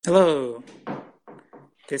Hello,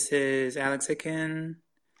 this is Alex again.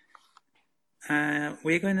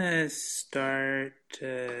 We're going to start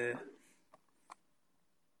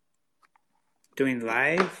doing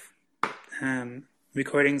live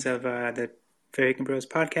recordings of the Fairy Bros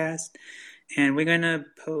podcast, and we're going to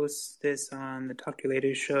post this on the Talk to You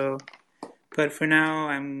Later show. But for now,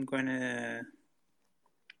 I'm going to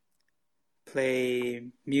play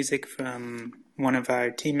music from one of our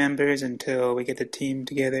team members until we get the team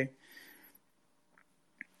together.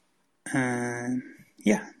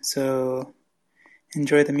 So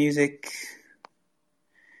enjoy the music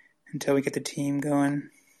until we get the team going.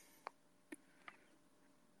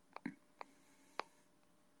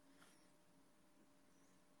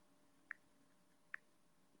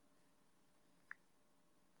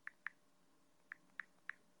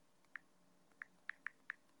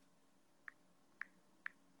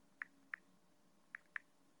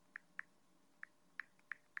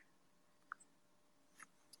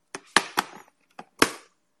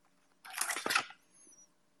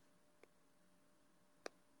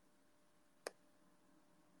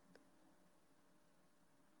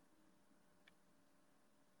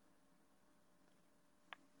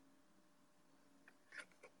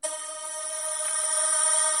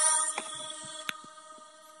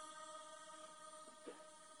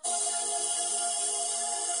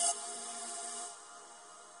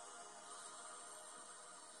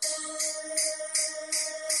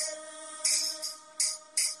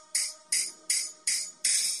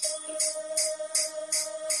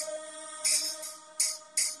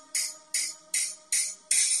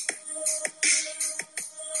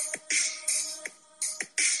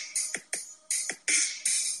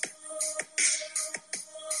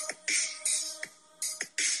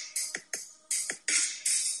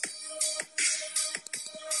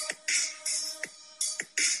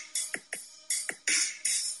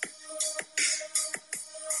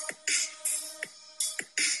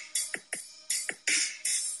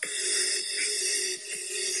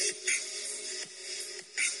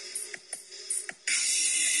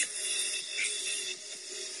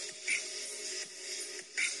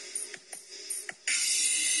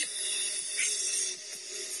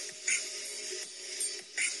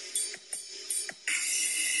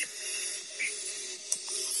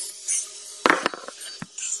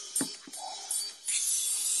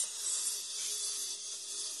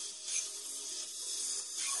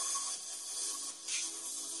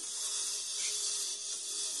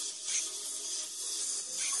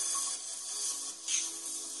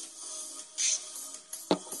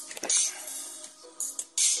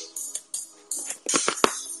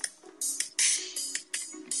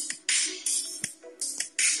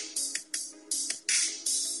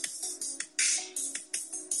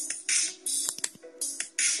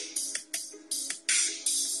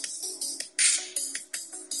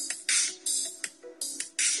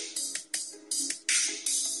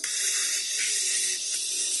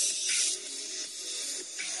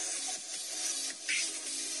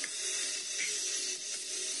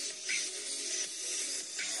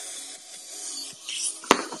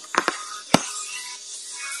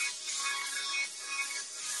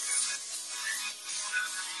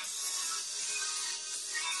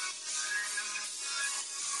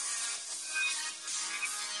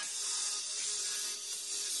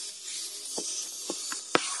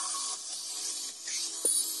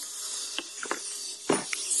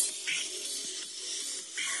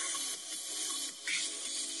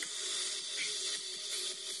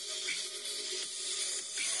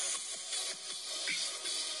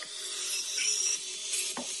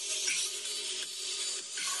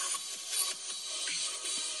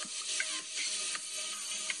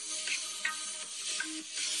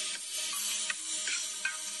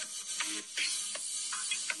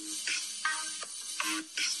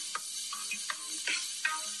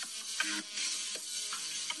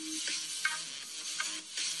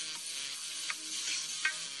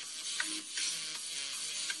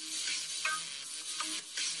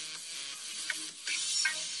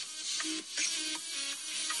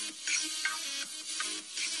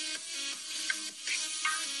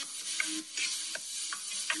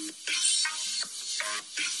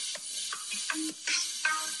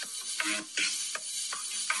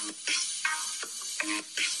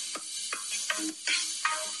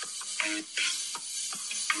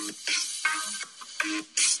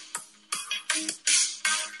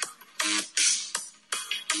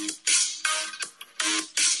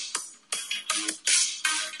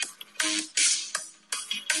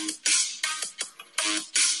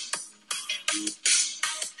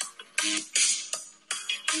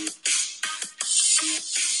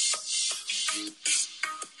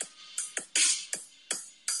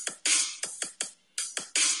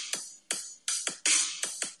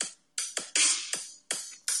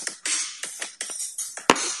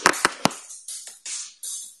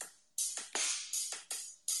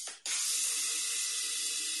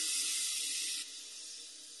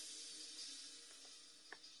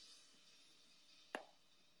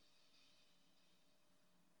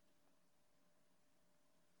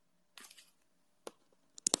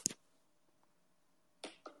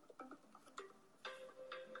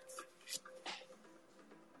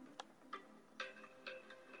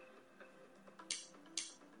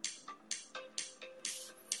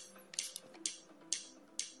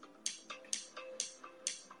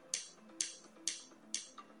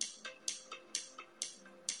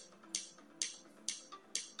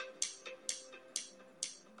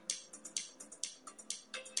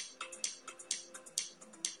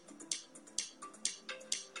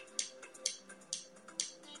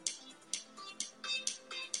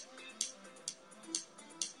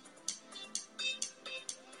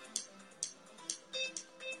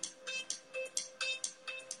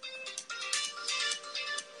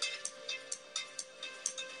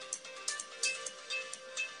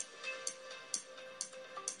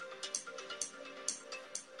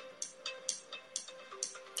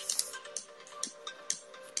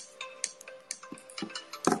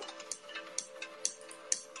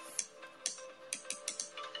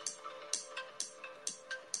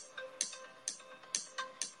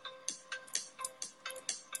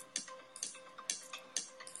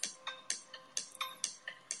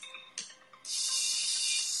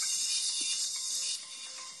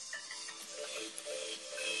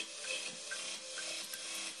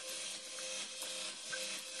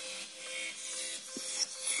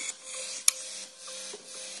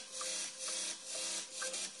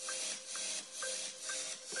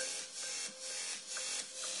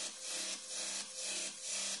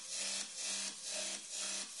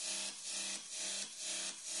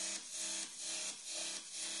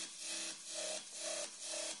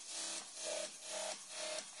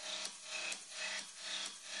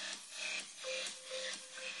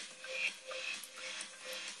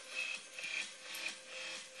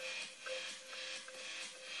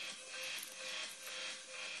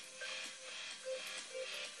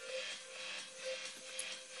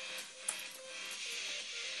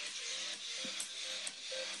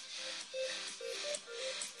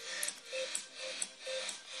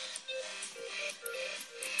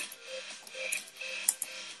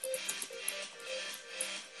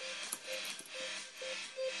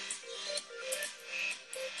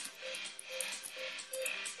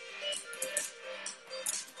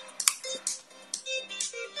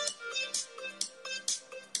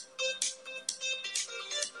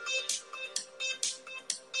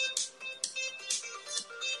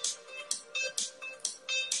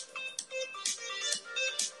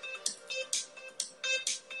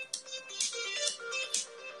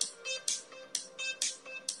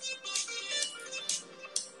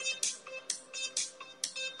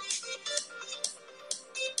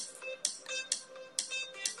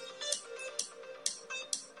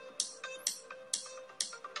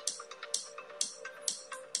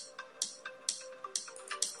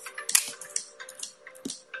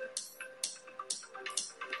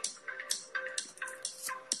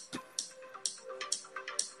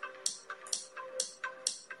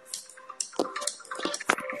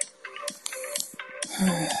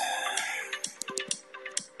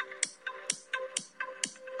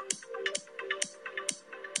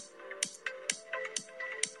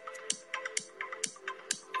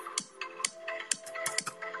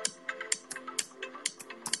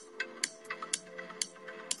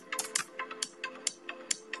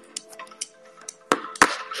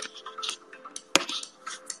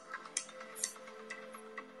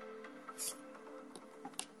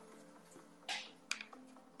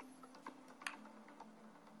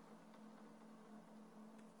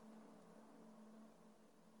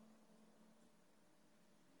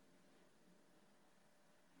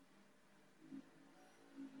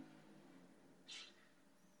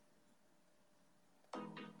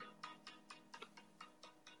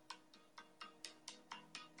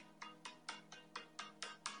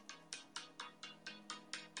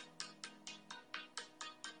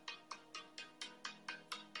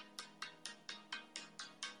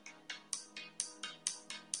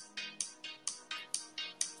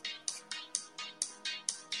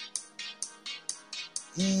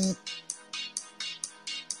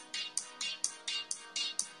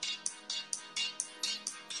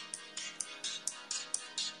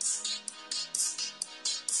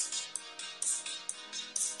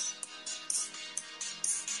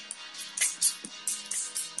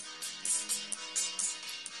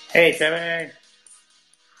 Hey, Trevor.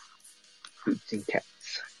 Boots and cats.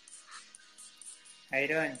 How you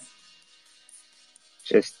doing?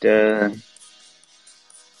 Just trying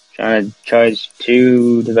to charge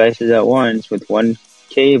 2 devices at once with 1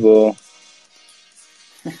 cable.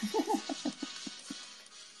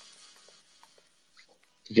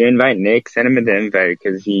 Did you invite Nick? Send him the invite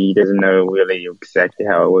because he doesn't know really exactly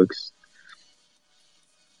how it works.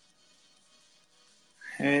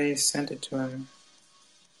 I sent it to him.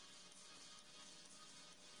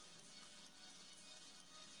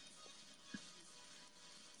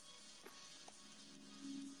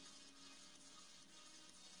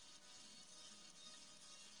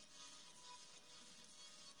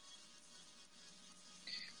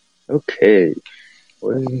 Okay.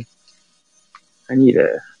 I need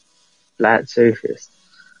a flat surface.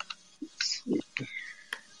 Let's see.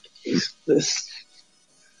 Use this.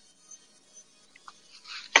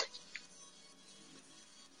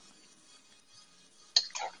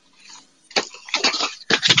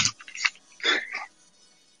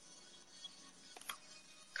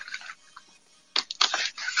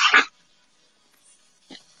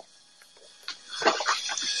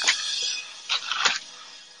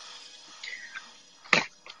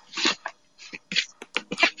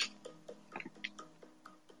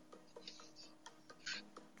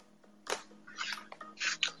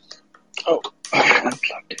 Oh, I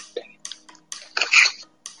unplugged it.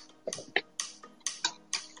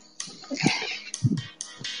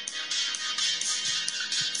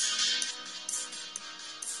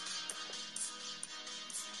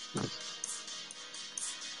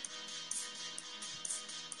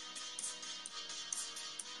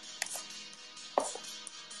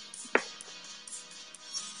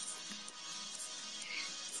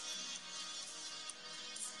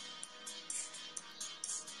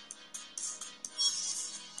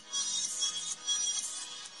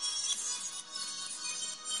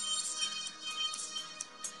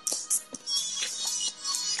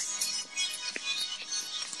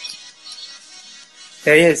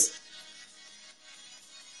 There he is.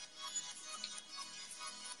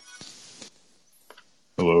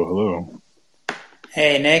 Hello, hello.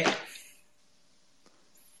 Hey, Nick.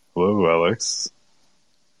 Hello, Alex.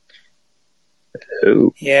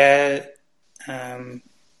 Oh. Yeah,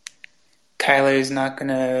 Kyler's not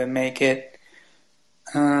gonna make it.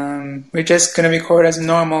 We're just gonna record as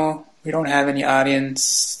normal. We don't have any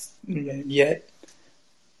audience yet.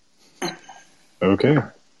 Okay.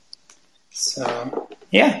 So,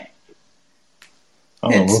 yeah. Oh,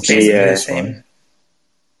 It's we'll basically Yeah. the that's same. fine.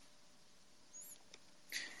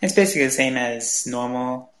 It's basically the same as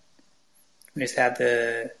normal. We just have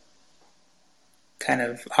the kind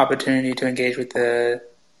of opportunity to engage with the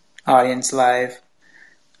audience live.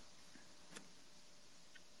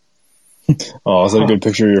 Oh, is that a good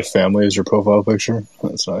picture of your family as your profile picture?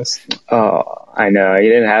 That's nice. Oh, I know. He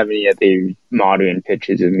didn't have any of the modern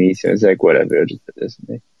pictures of me, so it's like, whatever, I'll just put this in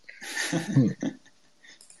there.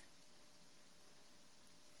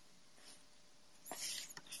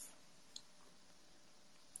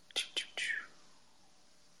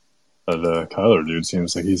 That Kyler dude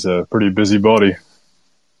seems like he's a pretty busy body.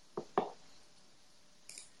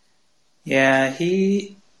 Yeah,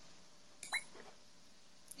 he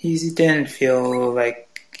didn't feel like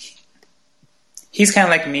he's kind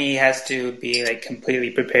of like me. He has to be like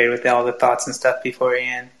completely prepared with all the thoughts and stuff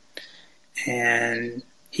beforehand. And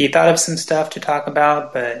he thought of some stuff to talk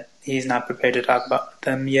about, but he's not prepared to talk about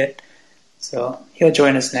them yet. So he'll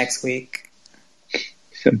join us next week.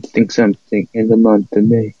 Something in the month of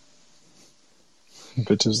May.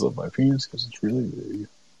 Bitches love my penis because it's really big.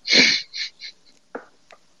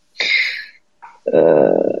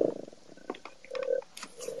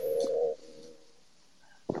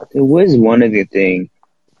 There was one other thing.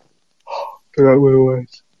 Forgot what it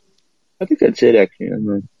was. I think that's it, actually. I'm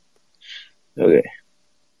not... Okay.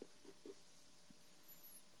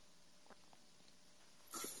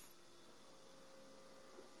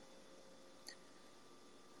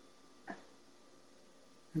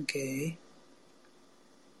 Okay.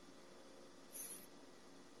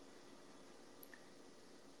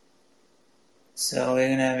 So we're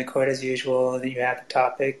gonna record as usual. You have the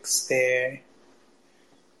topics there.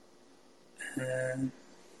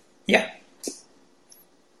 Yeah.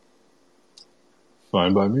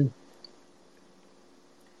 Fine by me.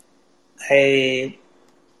 I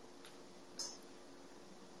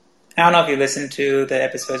don't know if you listened to the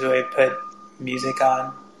episodes where I put music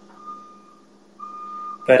on,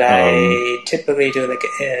 but I typically do like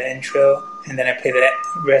an intro and then I play the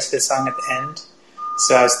rest of the song at the end.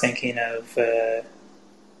 So I was thinking of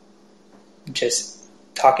just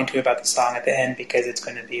talking to you about the song at the end because it's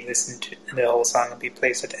going to be listened to. The whole song will be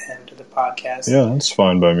placed at the end of the podcast. Yeah, that's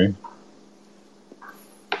fine by me.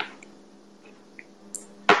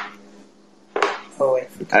 Oh, wait.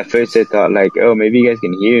 At first I thought like, oh, maybe you guys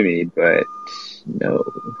can hear me, but no.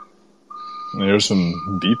 There's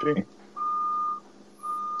some beeping.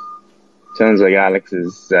 Sounds like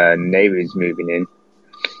Alex's neighbor's moving in.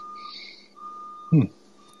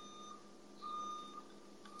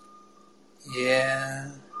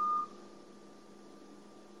 Yeah.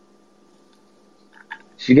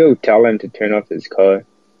 Should go tell him to turn off his car.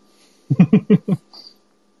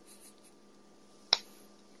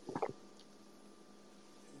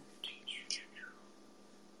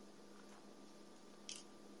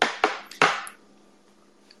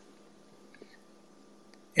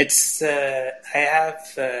 It's I have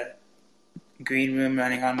Green Room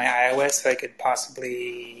running on my iOS, so I could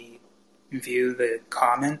possibly view the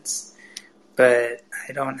comments, but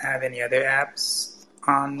I don't have any other apps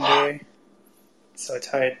on there, so it's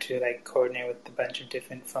hard to like coordinate with a bunch of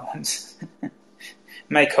different phones.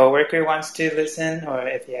 My coworker wants to listen, or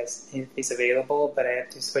if he's available, but I have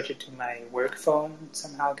to switch it to my work phone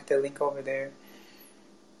somehow. Get the link over there.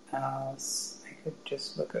 I could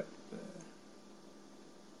just look up.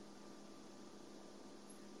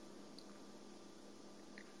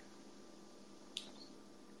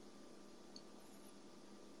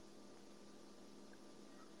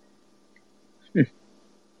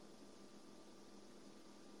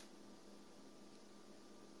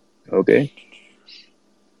 Okay.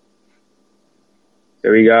 So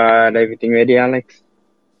we got everything ready, Alex?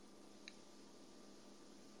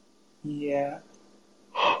 Yeah.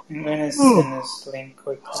 I'm going to send this link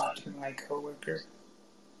quickly to my coworker.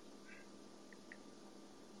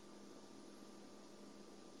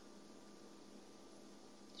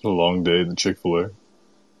 It's a long day at Chick-fil-A.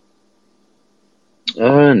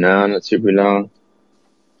 Oh, no, not super long.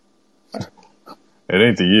 It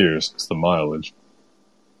ain't the years, it's the mileage.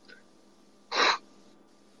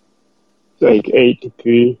 It's like 8 to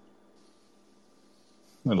 3.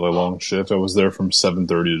 I had a long shift. I was there from 7:30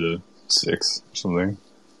 to 6 or something.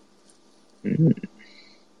 Mm-hmm.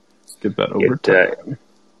 Get that overtime.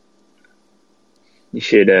 You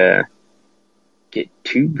should get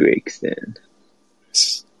 2 breaks then.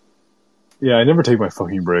 Yeah, I never take my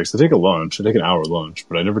fucking breaks. I take a lunch. I take an hour lunch,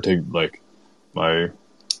 but I never take like my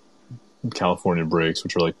California breaks,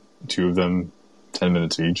 which are like 2 of them, 10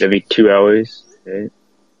 minutes each. Every 2 hours, right?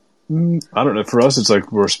 I don't know. For us, it's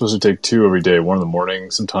like we're supposed to take 2 every day. 1 in the morning,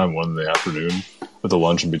 sometime 1 in the afternoon, with a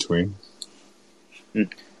lunch in between. I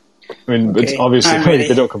mean, Okay, it's obviously I'm ready.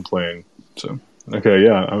 they don't complain. So okay,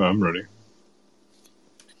 yeah, I'm ready.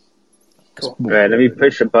 Cool. Alright, let me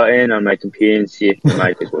push a button on my computer and see if the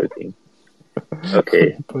mic is working.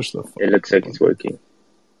 Okay, Push the. it looks like it's working.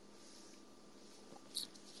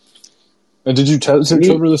 And did you test it,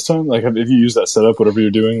 Trevor, this time? Like, have you used that setup? Whatever you're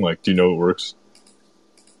doing, like, do you know it works?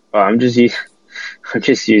 Oh, I'm just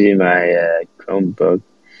using my Chromebook.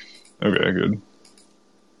 Okay, good.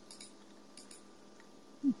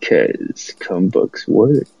 Because Chromebooks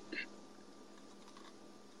work.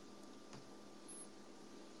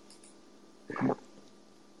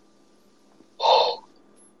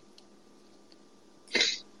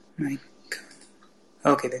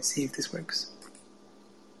 Okay, let's see if this works.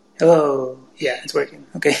 Hello. Yeah, it's working.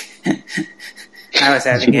 Okay. I was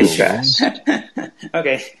having Super issues. fast.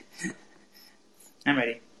 Okay. I'm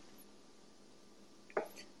ready.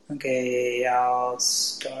 Okay, I'll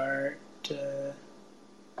start.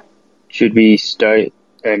 Should we start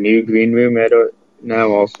a new green room now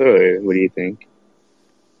also, or what do you think?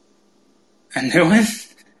 A new one?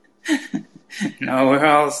 No, we're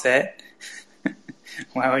all set.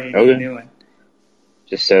 Why would you need a Okay. new one?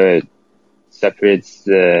 Just so it separates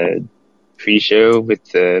the pre-show with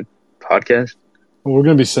the podcast? Well, we're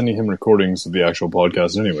going to be sending him recordings of the actual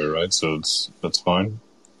podcast anyway, right? So that's fine.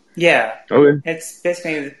 Yeah, Okay. it's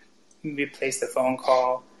basically replace the phone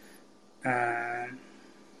call.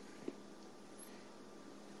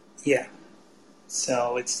 Yeah,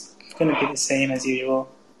 so it's going to be the same as usual.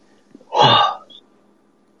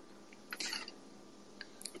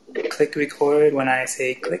 Click record when I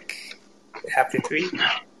say click after 3.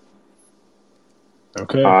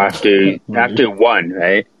 Okay. After one,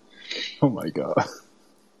 right? Oh my god.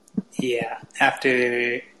 Yeah,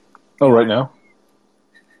 after. Oh, right now?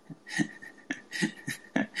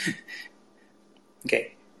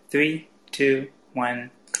 Okay, 3, 2,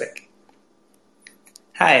 1, click.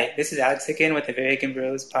 Hi, this is Alex again with the American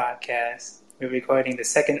Bros podcast. We're recording the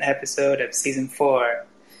second episode of season 4.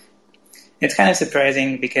 It's kind of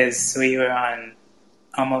surprising because we were on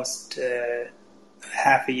almost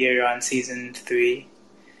half a year on season 3,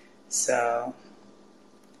 so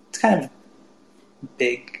it's kind of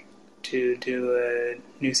big to do a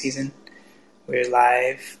new season. We're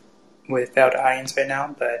live without audience right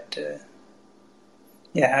now, but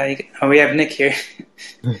yeah, we have Nick here.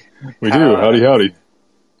 We do. Howdy.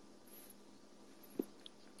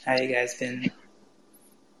 How you guys been?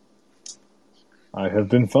 I have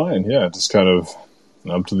been fine. Yeah, just kind of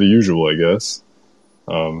up to the usual, I guess.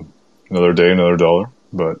 Another day, another dollar.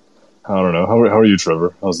 But I don't know. How are you,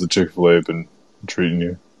 Trevor? How's the Chick-fil-A been treating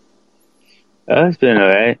you? It's been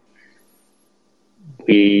alright.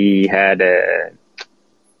 We had a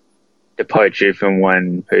departure from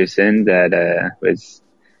one person that was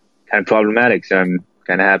kind of problematic, so I'm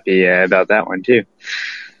kind of happy about that one too.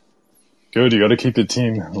 Good. You got to keep the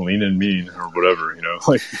team lean and mean, or whatever.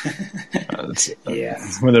 Like Yeah.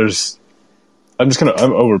 when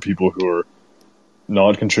I'm over people who are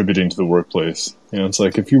not contributing to the workplace. It's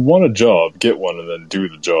like if you want a job, get one and then do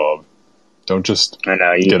the job. Don't just get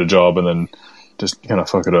a job and then just kind of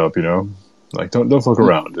fuck it up. Like don't fuck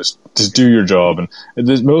around. Just do your job. And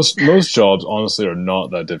most jobs honestly are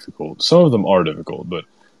not that difficult. Some of them are difficult, but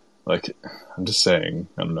like I'm just saying,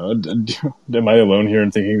 I don't know. Am I alone here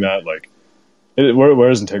in thinking that? Like, where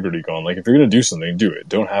has integrity gone? Like, if you're gonna do something, do it.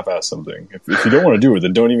 Don't half-ass something. If you don't want to do it,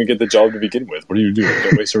 then don't even get the job to begin with. What are you doing?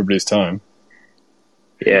 Don't waste everybody's time.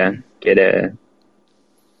 Yeah, if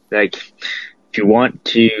you want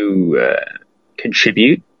to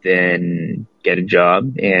contribute, then get a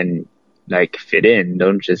job and like fit in.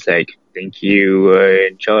 Don't just like think you are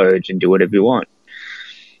in charge and do whatever you want.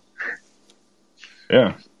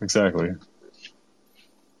 Yeah, exactly.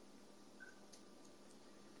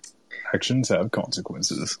 Actions have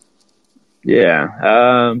consequences. Yeah.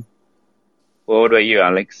 Well, what about you,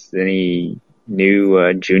 Alex? Any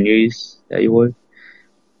new juniors that you were?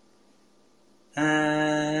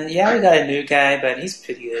 Yeah, we got a new guy, but he's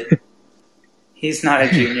pretty good. He's not a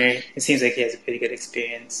junior. It seems like he has a pretty good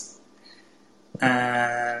experience. See,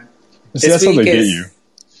 that's how they get you.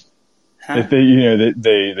 Huh? If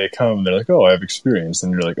they come, they're like, "Oh, I have experience,"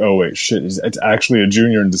 and you're like, "Oh, wait, shit, it's actually a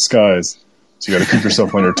junior in disguise." So you got to keep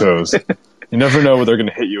yourself on your toes. You never know what they're going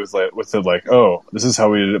to hit you with the "Oh, this is how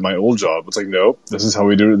we did it at my old job." It's like, nope, this is how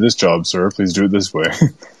we do it at this job, sir. Please do it this way.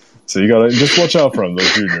 So you got to just watch out for them,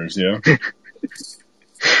 those juniors,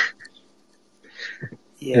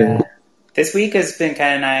 Yeah. This week has been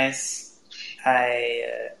kind of nice.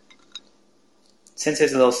 Since it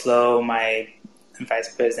was a little slow, my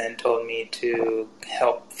vice president told me to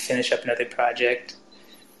help finish up another project,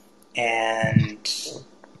 and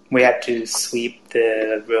we had to sweep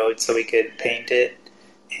the road so we could paint it,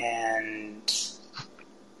 and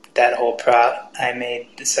that whole I made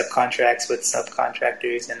the subcontracts with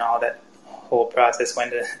subcontractors, and all that whole process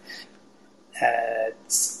went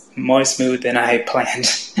more smooth than I planned.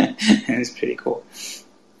 It was pretty cool.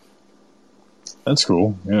 That's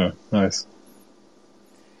cool. Yeah, nice.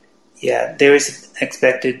 Yeah, they were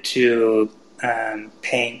expected to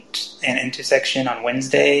paint an intersection on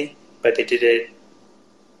Wednesday, but they did it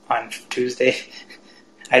on Tuesday.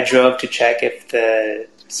 I drove to check if the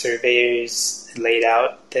surveyors laid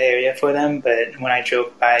out the area for them, but when I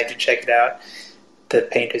drove by to check it out, the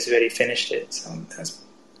painters already finished it, so that's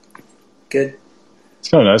good. It's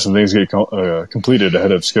kind of nice when things get completed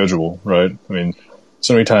ahead of schedule, right? I mean,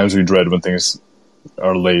 so many times we dread when things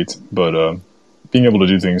are late, but being able to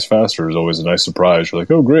do things faster is always a nice surprise. You're like,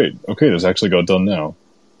 oh, great. Okay, this actually got done now.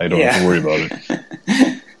 I don't have to worry about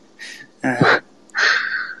it.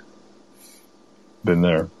 Been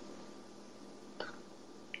there.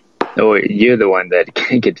 Oh, you're the one that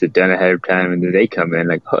gets it done ahead of time, and then they come in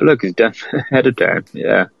like, oh, look, it's done ahead of time.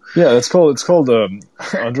 Yeah. Yeah, it's called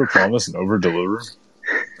under promise and over deliver.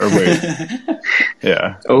 Or wait.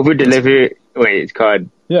 Yeah. Over deliver. Wait, it's called.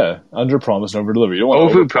 Yeah, under promise and over deliver. You don't want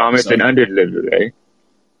over promise and under deliver, right?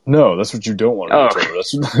 No, that's what you don't want to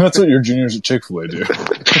do. That's what your juniors at Chick-fil-A do.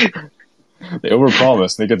 They over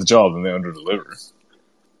promise, they get the job, and they under deliver.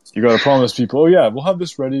 You got to promise people, oh yeah, we'll have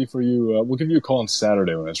this ready for you. We'll give you a call on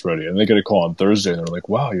Saturday when it's ready. And they get a call on Thursday, and they're like,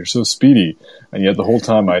 wow, you're so speedy. And yet the whole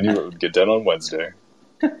time I knew it would get done on Wednesday.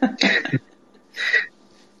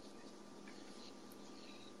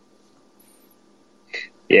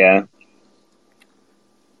 Yeah.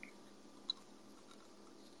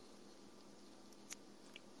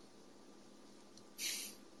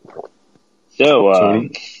 So,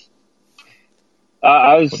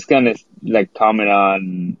 I was just gonna comment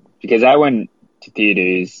on, because I went to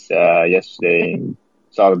theaters yesterday and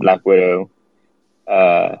saw the Black Widow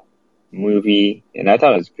movie, and I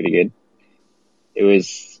thought it was pretty good. It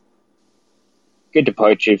was a good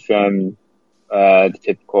departure from the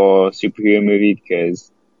typical superhero movie,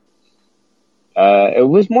 because it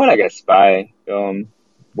was more like a spy film,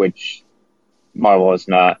 which Marvel is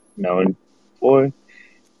not known for.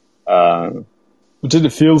 Did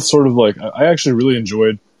it feel sort of like, I actually really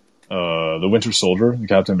enjoyed the Winter Soldier, the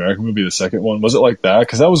Captain America movie, the second one. Was it like that?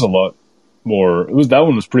 Because that was a lot more. That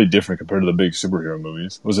one was pretty different compared to the big superhero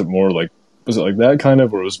movies. Was it like that kind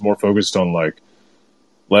of, or was it more focused on like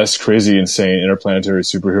less crazy, insane interplanetary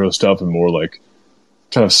superhero stuff and more like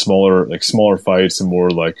kind of smaller fights and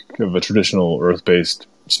more like of a traditional Earth-based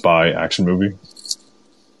spy action movie?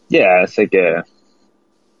 Yeah, it's like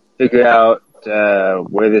figure out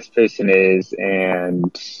where this person is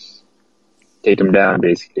and take him down,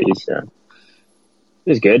 basically. So it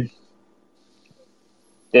was good.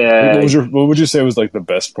 What would you say was like the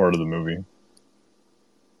best part of the movie?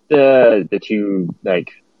 The two, the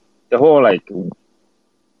whole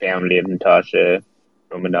family of Natasha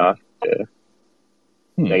Romanoff, the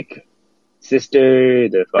sister,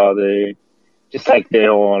 the father, just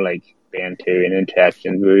their whole banter and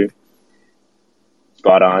interactions were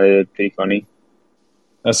spot on. They're pretty funny.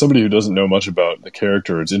 As somebody who doesn't know much about the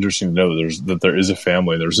character, it's interesting to know that there is a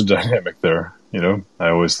family. There's a dynamic there. I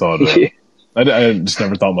always thought I just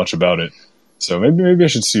never thought much about it. So maybe I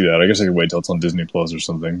should see that. I guess I could wait till it's on Disney Plus or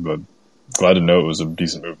something. But glad to know it was a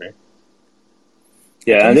decent movie.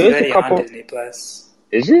 Yeah, and there was a couple. On Disney Plus.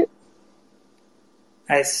 Is it?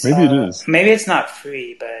 Maybe it is. Maybe it's not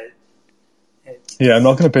free, but yeah, I'm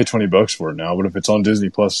not going to pay $20 for it now. But if it's on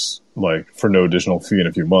Disney Plus, for no additional fee in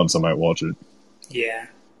a few months, I might watch it. Yeah.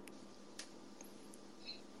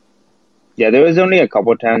 Yeah, there was only a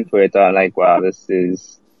couple times where I thought, wow, this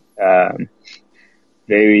is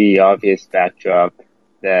very obvious backdrop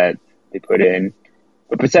that they put in.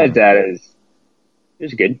 But besides that, it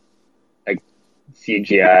was good.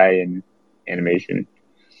 CGI and animation.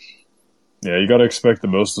 Yeah, you got to expect that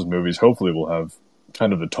most of those movies hopefully will have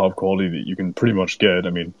kind of the top quality that you can pretty much get. I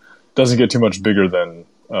mean, it doesn't get too much bigger than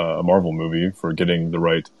a Marvel movie for getting the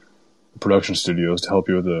right production studios to help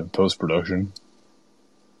you with the post-production.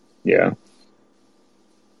 Yeah.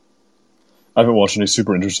 I haven't watched any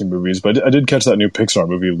super interesting movies, but I did catch that new Pixar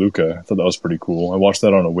movie, Luca. I thought that was pretty cool. I watched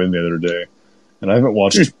that on a whim the other day. And I haven't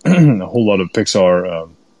watched a whole lot of Pixar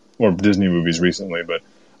or Disney movies recently, but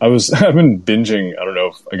I've been binging, I don't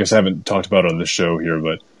know, I guess I haven't talked about it on this show here,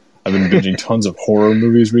 but I've been binging tons of horror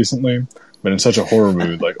movies recently. Been in such a horror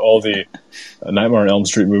mood, all the Nightmare on Elm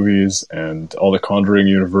Street movies and all the Conjuring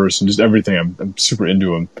universe and just everything. I'm super into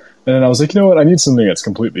them. And then I was like, you know what? I need something that's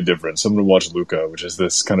completely different. So I'm going to watch Luca, which is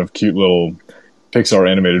this kind of cute little Pixar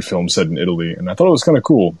animated film set in Italy. And I thought it was kind of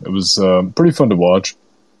cool. It was pretty fun to watch.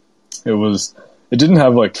 It didn't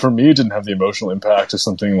have for me, it didn't have the emotional impact of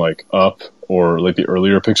something like Up or the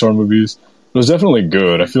earlier Pixar movies. It was definitely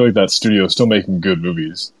good. I feel like that studio is still making good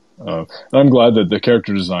movies. And I'm glad that the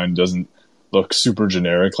character design doesn't look super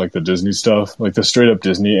generic like the Disney stuff, the straight up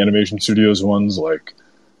Disney animation studios ones,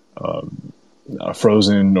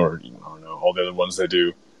 Frozen or I don't know, all the other ones they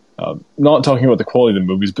do. Not talking about the quality of the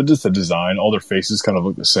movies, but just the design. All their faces kind of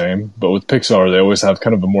look the same. But with Pixar, they always have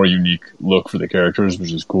kind of a more unique look for the characters,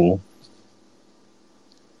 which is cool.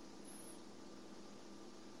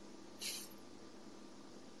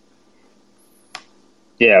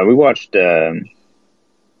 Yeah, we watched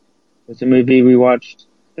What's the movie we watched?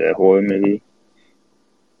 The horror movie.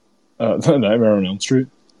 Nightmare on Elm Street.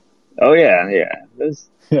 Oh yeah. Those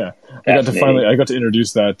Yeah, I got to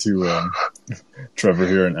introduce that to Trevor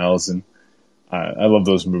here and Allison. I love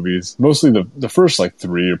those movies. Mostly the first like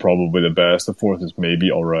three are probably the best. The fourth is maybe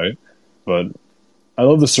all right, but I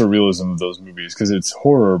love the surrealism of those movies because it's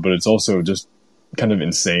horror, but it's also just kind of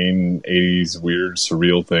insane 80s weird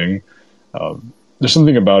surreal thing. There's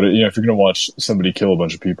something about it. If you're going to watch somebody kill a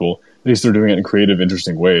bunch of people, at least they're doing it in creative,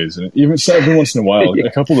 interesting ways. And even every once in a while,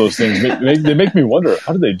 a couple of those things make me wonder,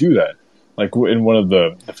 how did they do that? Like in one of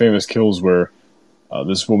the famous kills where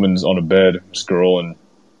this woman's on a bed, this girl, and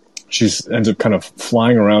she ends up kind of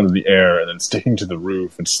flying around in the air and then sticking to the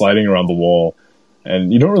roof and sliding around the wall.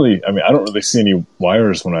 And I don't really see any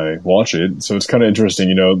wires when I watch it. So it's kind of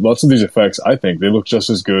interesting. Lots of these effects, I think, they look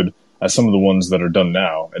just as good as some of the ones that are done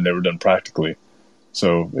now, and they were done practically.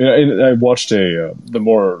 So I watched the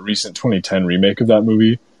more recent 2010 remake of that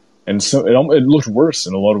movie, and so it looked worse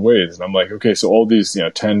in a lot of ways. And I'm like, okay, so all these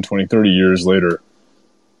 10, 20, 30 years later,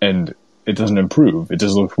 and it doesn't improve. It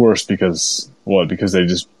just looks worse because they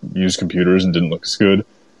just used computers and didn't look as good.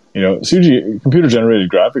 CG, computer generated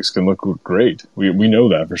graphics can look great. We know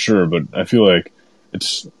that for sure, but I feel like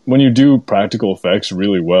it's when you do practical effects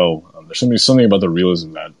really well, there's something about the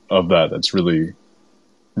realism of that that's really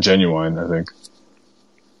genuine, I think.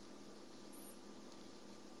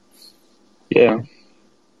 Yeah.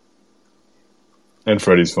 And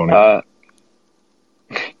Freddy's funny. Yeah,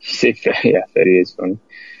 Freddy is funny.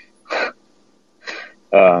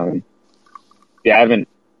 I haven't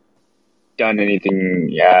done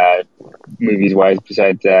anything movies wise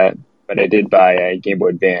besides that, but I did buy a Game Boy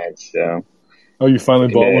Advance. So. Oh, you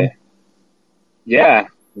finally bought one? Yeah,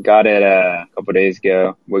 got it a couple days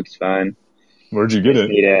ago. Works fine. Where'd you get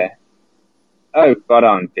it? I bought it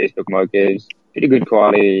on Facebook Market. Pretty good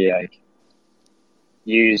quality, like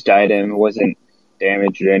used item. It wasn't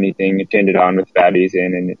damaged or anything. I turned it on with batteries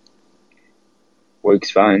in, and it works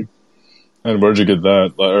fine. And where'd you get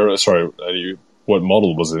that? What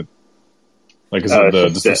model was it? Like, is it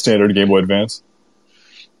the standard Game Boy Advance?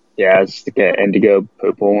 Yeah, it's like an indigo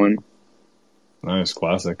purple one. Nice,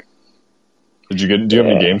 classic. Do you have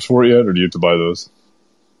any games for it yet, or do you have to buy those?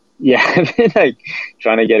 Yeah, I've been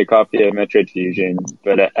trying to get a copy of Metroid Fusion,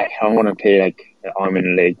 but I don't want to pay an arm and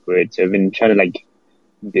a leg for it. So I've been trying to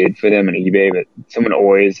bid for them on eBay, but someone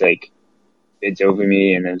always bids over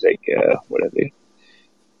me, and I was like, whatever.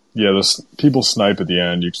 Yeah, people snipe at the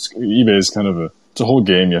end. eBay is kind of it's a whole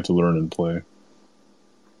game you have to learn and play.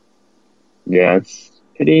 Yeah, it's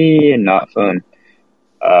pretty not fun.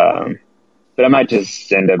 But I might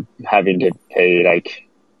just end up having to pay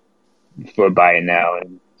for buy it now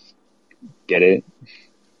and get it.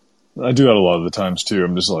 I do that a lot of the times too.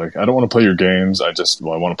 I'm just like, I don't want to play your games. I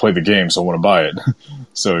want to play the game, so I want to buy it.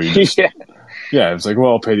 So you just, yeah, it's like,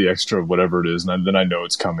 well, I'll pay the extra, whatever it is, and then I know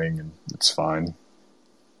it's coming, and it's fine.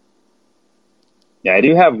 Yeah, I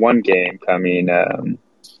do have one game coming.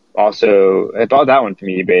 Also, I bought that one from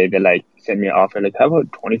eBay. They sent me an offer how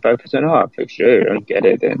about 25% off? Sure, I'll get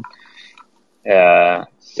it. And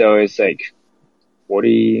so it's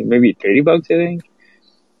 40, maybe $30, I think.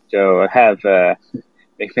 So I have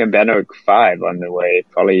Mega Man Battle 5 on the way.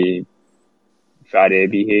 Probably Friday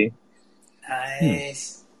be here.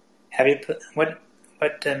 Nice. Have you what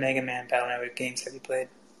Mega Man Battle Network games have you played?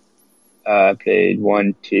 I played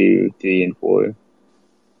 1, 2, 3, and 4.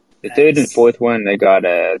 The Nice. third and fourth one, I got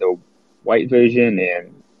the white version, and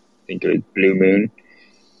I think it was Blue Moon.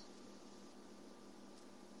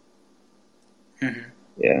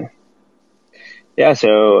 Mm-hmm. Yeah.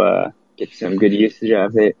 So get some good usage out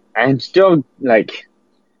of it. I'm still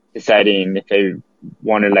deciding if I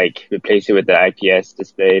want to replace it with the IPS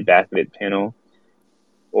display backlit panel,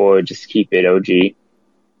 or just keep it OG.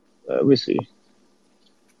 We'll see.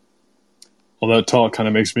 Well, that talk kind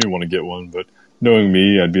of makes me want to get one, but knowing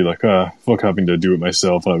me, I'd be like, fuck having to do it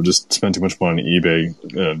myself. I would just spend too much money on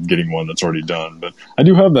eBay getting one that's already done. But I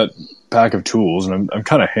do have that pack of tools, and I'm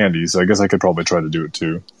kind of handy, so I guess I could probably try to do it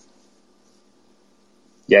too.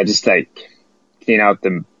 Yeah, just clean out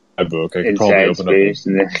the book. I could probably open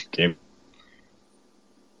up the game.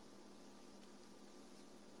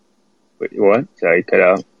 Wait, what? Sorry, cut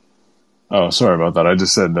out. Oh, sorry about that. I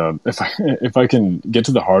just said if I can get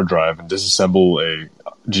to the hard drive and disassemble a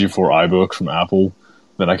G4 iBook from Apple,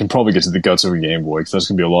 then I can probably get to the guts of a Game Boy, because that's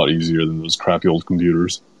going to be a lot easier than those crappy old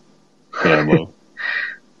computers that I love.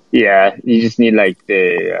 Yeah, you just need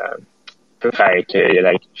the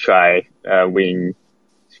proprietary tri-wing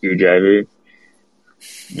screwdriver.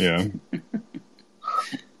 Yeah.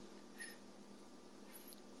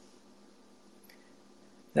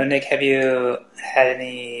 Now, Nick, have you had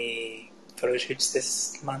any photo shoots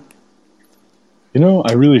this month?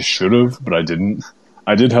 I really should have, but I didn't.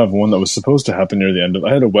 I did have one that was supposed to happen near the end of.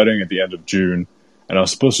 I had a wedding at the end of June, and I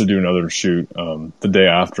was supposed to do another shoot the day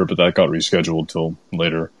after, but that got rescheduled till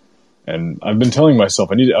later. And I've been telling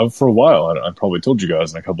myself I need for a while. I probably told you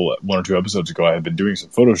guys in one or two episodes ago I had been doing some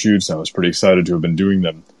photo shoots, and I was pretty excited to have been doing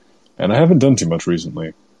them. And I haven't done too much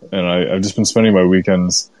recently, and I've just been spending my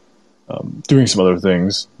weekends doing some other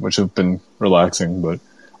things, which have been relaxing. But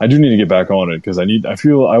I do need to get back on it because I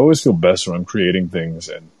always feel best when I'm creating things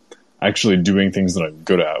and actually doing things that I'm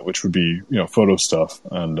good at, which would be photo stuff,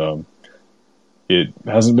 and it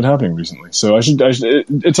hasn't been happening recently. So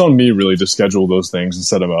it's on me really to schedule those things and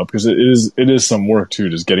set them up because it is some work too,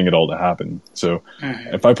 just getting it all to happen. So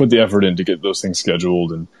if I put the effort in to get those things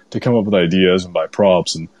scheduled and to come up with ideas and buy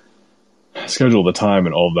props and schedule the time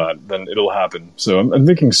and all of that, then it'll happen. So I'm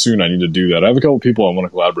thinking soon I need to do that. I have a couple of people I want to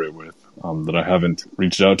collaborate with that I haven't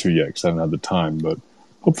reached out to yet because I haven't had the time, but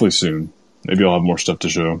hopefully soon. Maybe I'll have more stuff to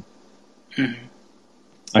show. Mm-hmm.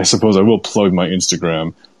 I suppose I will plug my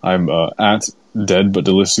Instagram. I'm at Dead But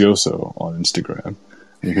Delicioso on Instagram.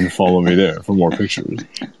 You can follow me there for more pictures.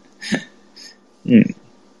 And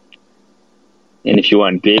if you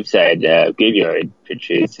want graveyard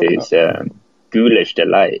pictures, it's Ghoulish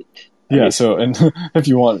Delight. Yeah, so, and if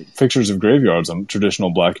you want pictures of graveyards on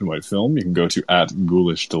traditional black and white film, you can go to at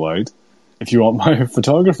Ghoulish Delight. If you want my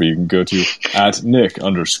photography, you can go to at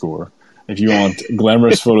Nick_. If you want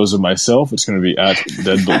glamorous photos of myself, it's going to be at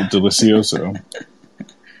Dead But Delicioso.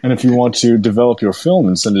 And if you want to develop your film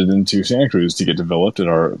and send it into Santa Cruz to get developed at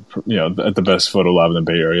at the best photo lab in the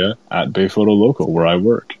Bay Area, at Bay Photo Local, where I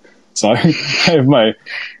work. So I have my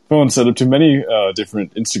phone set up to many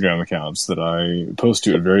different Instagram accounts that I post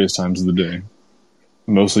to at various times of the day.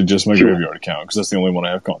 Mostly just my graveyard account, because that's the only one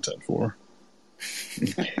I have content for.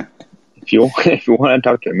 If you want to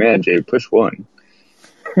talk to a manager, push 1.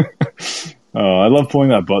 I love pulling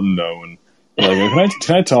that button though, and like,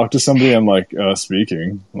 can I talk to somebody? I'm like,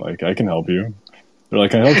 speaking. Like, I can help you. They're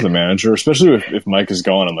like, can I help the manager? Especially if Mike is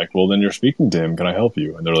gone. I'm like, well, then you're speaking to him. Can I help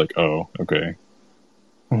you? And they're like, oh, okay.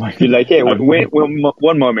 I'm like, you're like, hey, wait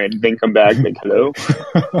one moment, then come back, like, hello.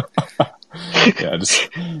 Yeah, just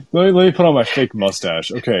let me put on my fake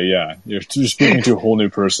mustache. Okay, yeah, you're speaking to a whole new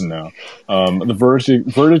person now. The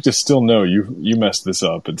verdict is still no. You messed this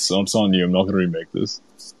up. It's on you. I'm not going to remake this.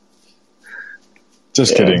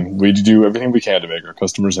 Just kidding. We do everything we can to make our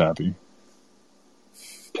customers happy.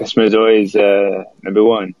 Customers always number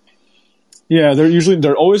one. Yeah,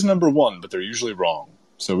 they're always number one, but they're usually wrong.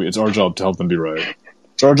 So it's our job to help them be right.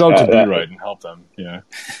 It's our job to be right and help them. Yeah.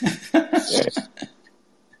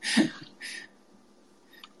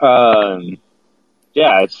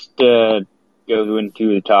 Just to go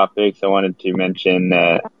into the topics, I wanted to mention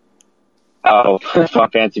how Final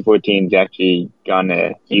Fantasy 14 has actually gotten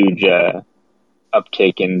a huge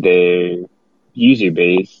uptick in the user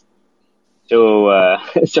base. So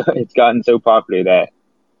it's gotten so popular that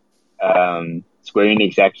Square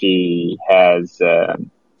Enix actually has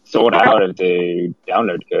sold out of the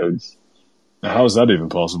download codes. How is that even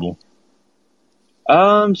possible?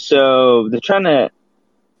 So they're trying to,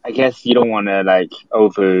 I guess you don't want to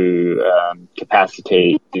over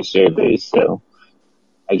capacitate the servers. So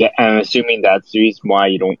I'm assuming that's the reason why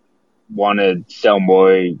you don't want to sell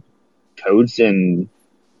more codes than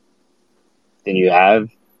you have.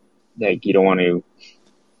 Like, you don't want to.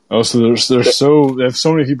 Oh, so they have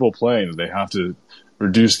so many people playing that they have to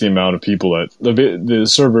reduce the amount of people that the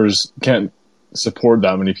servers can't support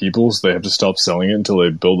that many people, so they have to stop selling it until they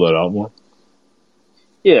build that out more.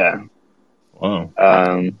 Yeah. Wow.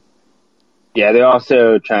 Yeah, they're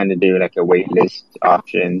also trying to do like a waitlist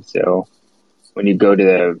option. So when you go to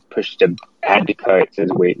the push to add to cart, it says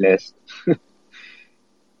waitlist.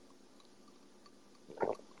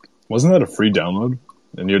 Wasn't that a free download?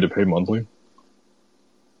 And you had to pay monthly?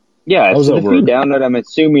 Yeah, so the free download, I'm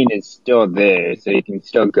assuming, is still there. So you can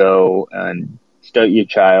still go and start your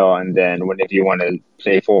trial, and then whenever you want to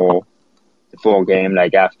play the full game,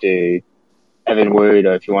 like after Evanward,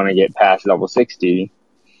 or if you want to get past level 60,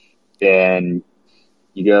 then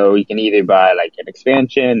you can either buy like an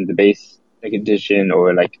expansion, the base edition,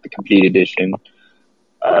 or like the complete edition.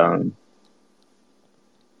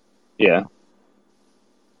 Yeah.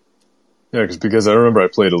 Yeah, because I remember I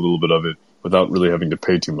played a little bit of it without really having to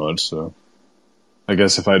pay too much, so I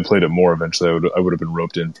guess if I had played it more eventually, I would have been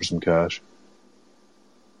roped in for some cash.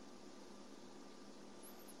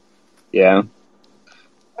 Yeah.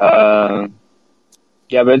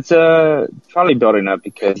 Yeah, but it's probably building up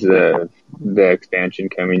because of the expansion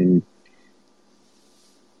coming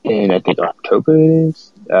in, I think, October it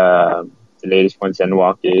is. The latest one,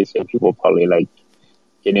 Zenwalker, so people are probably like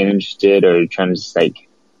getting interested or trying to just like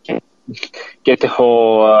get the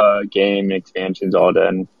whole game expansions all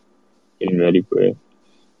done, getting ready for it.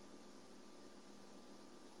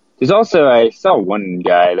 There's also, I saw one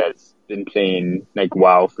guy that's been playing like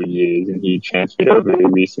WoW for years, and he transferred over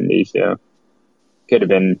recently, so could have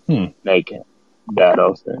been like that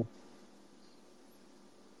also.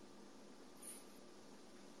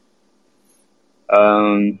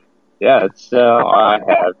 Yeah, that's all I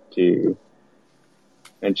have to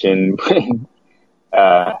mention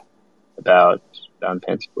about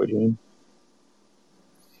Fantasy 14.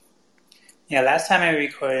 Yeah, last time I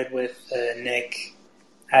recorded with Nick,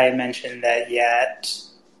 I mentioned that Yat,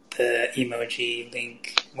 the emoji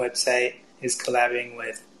link website, is collaborating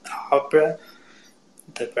with Opera,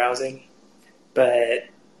 the browsing, but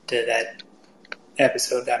that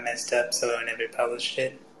episode got messed up, so I never published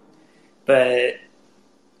it. But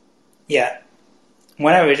yeah,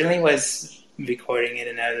 when I originally was recording it,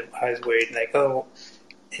 and I was worried, like, oh,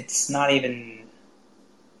 it's not even,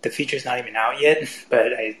 the feature's not even out yet,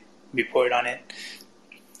 but I reported on it.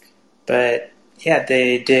 But yeah,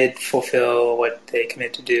 they did fulfill what they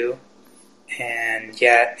committed to do, and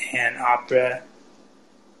Yat and Opera,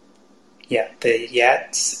 yeah, the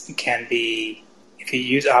Yats can be, if you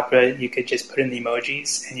use Opera, you could just put in the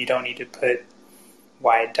emojis, and you don't need to put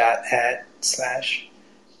y.at/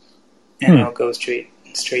 and it'll go straight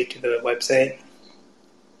to the website.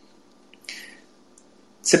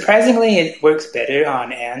 Surprisingly, it works better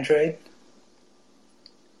on Android.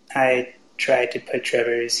 I tried to put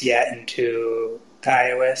Trevor's Yat into the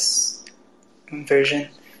iOS version,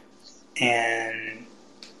 and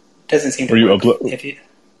it doesn't seem to work. Were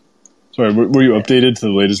you updated to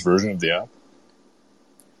the latest version of the app?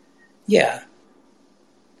 Yeah.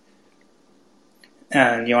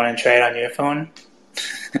 You want to try it on your phone?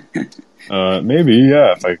 Maybe,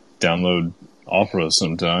 yeah, if I download Opera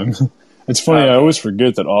sometime. It's funny, I always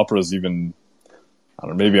forget that Opera's even, I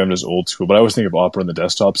don't know, maybe I'm just old school, but I always think of Opera in the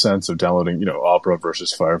desktop sense of downloading, Opera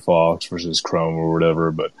versus Firefox versus Chrome or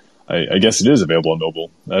whatever, but I guess it is available on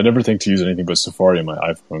mobile. I never think to use anything but Safari on my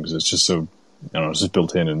iPhone because it's just so, I don't know, it's just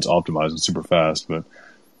built in and it's optimized and super fast, but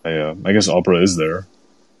I guess Opera is there.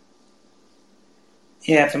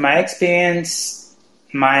 Yeah, from my experience,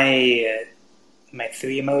 my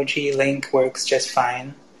 3 emoji link works just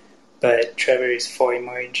fine, but Trevor's 4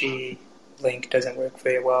 emoji link doesn't work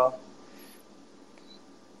very well.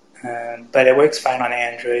 But it works fine on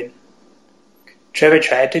Android. Trevor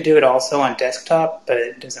tried to do it also on desktop, but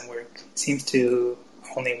it doesn't work. It seems to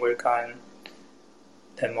only work on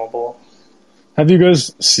the mobile. Have you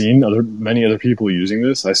guys seen many other people using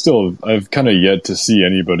this? I've kind of yet to see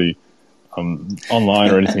anybody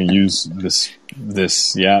online or anything use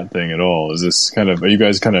this Yat thing at all. Is this are you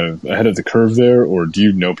guys kind of ahead of the curve there, or do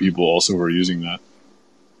you know people also who are using that?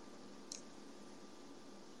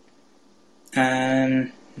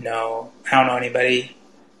 No, I don't know anybody.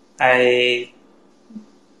 I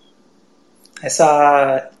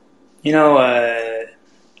saw,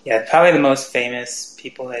 probably the most famous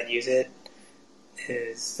people that use it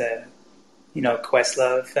is,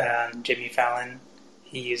 Questlove, Jimmy Fallon.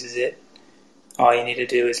 He uses it. All you need to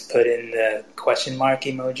do is put in the question mark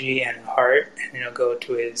emoji and a heart, and it'll go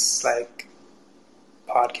to his,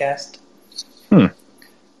 podcast.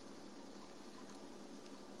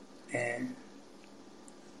 And,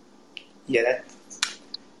 yeah,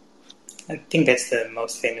 I think that's the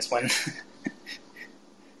most famous one.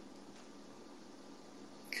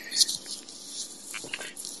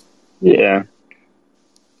 Yeah.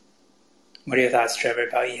 What are your thoughts, Trevor,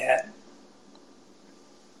 about Yat?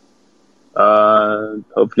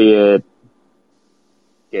 Hopefully it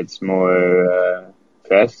gets more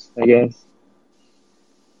press, I guess.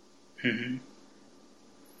 Mm-hmm.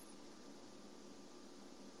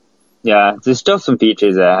 Yeah, there's still some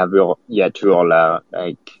features that have yet to roll out,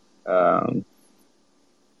 like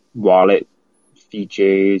wallet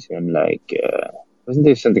features and wasn't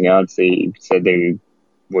there something else they said they were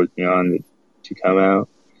working on to come out?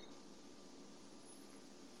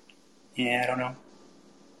 Yeah, I don't know.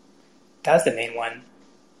 That was the main one.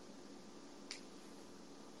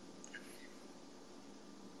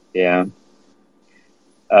 Yeah.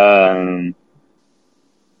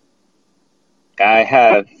 I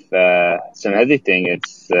have some other thing.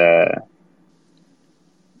 It's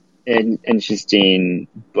interesting,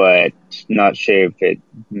 but not sure if it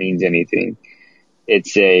means anything.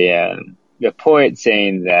 It's a report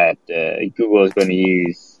saying that Google is going to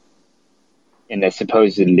use in a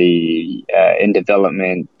supposedly in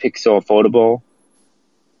development Pixel Foldable.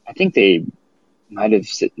 I think they might have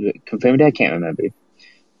confirmed it, I can't remember,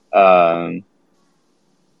 that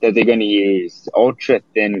they're going to use ultra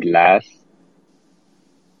thin glass.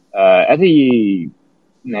 Other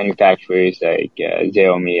manufacturers like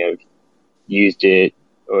Xiaomi have used it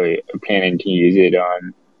or are planning to use it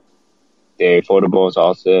on their foldables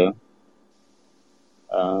also.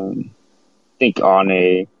 I think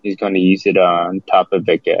Honor is going to use it on top of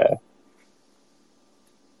like a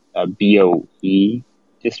BOE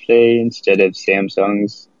display instead of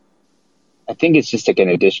Samsung's. I think it's just like an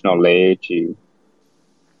additional layer to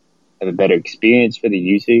have a better experience for the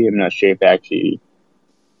user. I'm not sure if it actually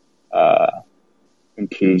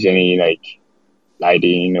improves any like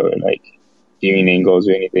lighting or like viewing angles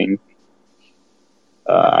or anything.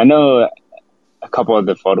 I know a couple of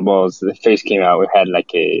the foldables that first came out had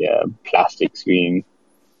like a plastic screen,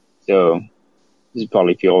 so this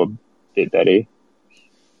probably feel a bit better.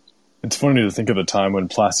 It's funny to think of a time when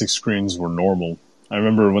plastic screens were normal. I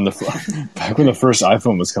remember when back when the first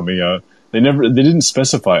iPhone was coming out, they didn't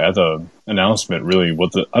specify at the announcement really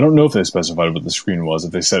I don't know if they specified what the screen was,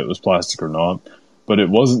 if they said it was plastic or not, but it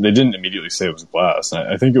wasn't. They didn't immediately say it was glass. And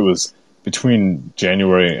I think it was between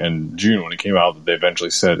January and June when it came out that they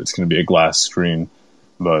eventually said it's going to be a glass screen.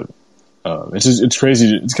 But it's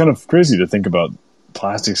crazy. It's kind of crazy to think about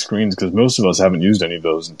plastic screens because most of us haven't used any of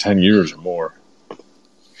those in 10 years or more.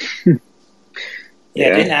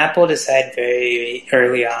 Yeah, didn't Apple decide very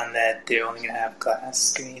early on that they're only going to have glass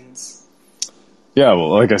screens? Yeah, well,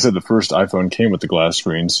 like I said, the first iPhone came with the glass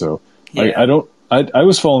screen, so yeah. I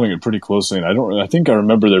was following it pretty closely, and I think I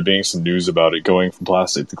remember there being some news about it going from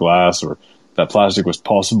plastic to glass, or that plastic was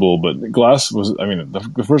possible, but glass was, I mean,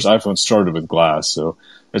 the first iPhone started with glass, so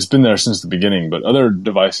it's been there since the beginning, but other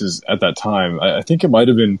devices at that time, I think it might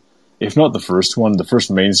have been, if not the first one, the first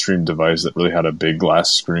mainstream device that really had a big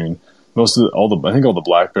glass screen. I think all the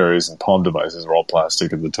Blackberries and Palm devices were all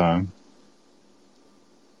plastic at the time.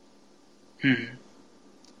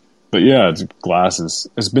 But yeah, glass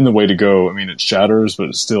has been the way to go. I mean, it shatters, but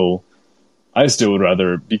I still would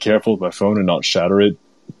rather be careful with my phone and not shatter it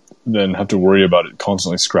than have to worry about it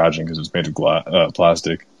constantly scratching because it's made of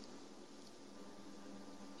plastic.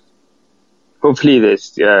 Hopefully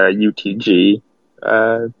this UTG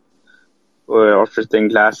or ultra thin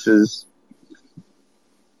glasses.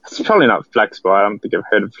 It's probably not flexible. I don't think I've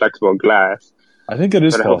heard of flexible glass. I think it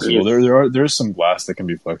is possible. There is some glass that can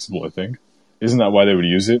be flexible, I think. Isn't that why they would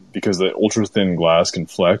use it? Because the ultra thin glass can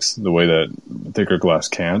flex the way that thicker glass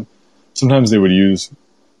can't. Sometimes they would use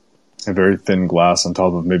a very thin glass on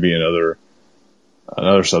top of maybe another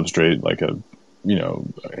substrate, like I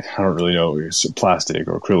don't really know, it's plastic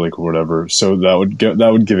or acrylic or whatever. So that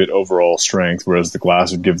would give it overall strength, whereas the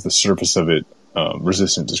glass would give the surface of it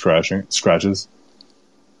resistant to scratches.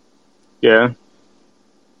 Yeah.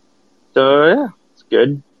 So yeah, it's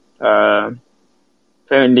good.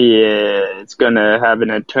 Apparently, it's gonna have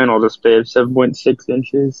an internal display of 7.6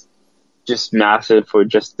 inches, just massive for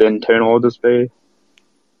just the internal display.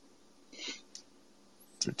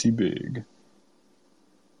 Pretty big.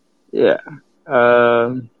 Yeah.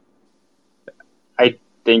 I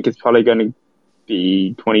think it's probably gonna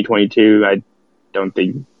be 2022. I don't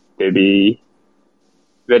think they'll be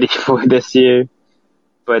ready for this year.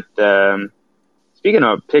 But speaking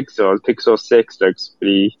of Pixel 6 looks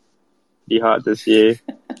pretty hot this year.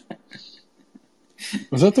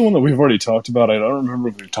 Was that the one that we've already talked about? I don't remember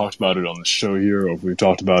if we've talked about it on the show here or if we've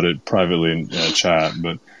talked about it privately in chat,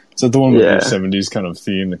 but is that the one with the 70s kind of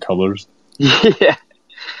theme, the colors?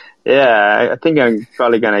 Yeah, I think I'm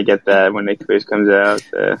probably going to get that when it first comes out.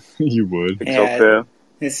 You would. Pixel Pro.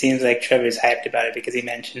 It seems like Trevor's hyped about it because he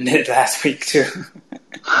mentioned it last week too.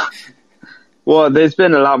 Well, there's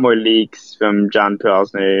been a lot more leaks from John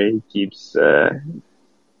Pilsner. He keeps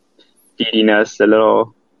feeding us a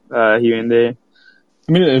little here and there.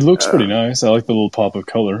 I mean, it looks pretty nice. I like the little pop of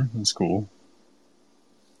color. It's cool.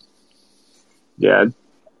 Yeah.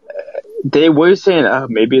 They were saying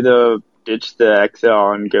maybe they'll ditch the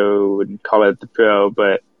XL and go and call it the Pro,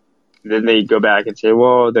 but then they go back and say,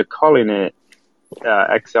 well, they're calling it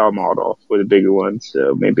XL model for the bigger one,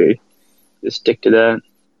 so maybe just stick to that.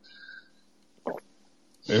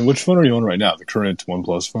 And which phone are you on right now? The current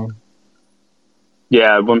OnePlus phone?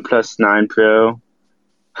 Yeah, OnePlus 9 Pro.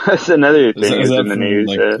 That's another thing that's in the news.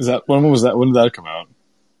 When did that come out?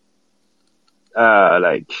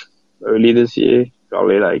 Like early this year,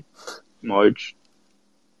 probably like March.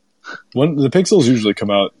 When the Pixels usually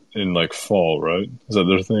come out in like fall, right? Is that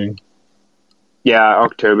their thing? Yeah,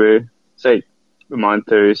 October. It's like a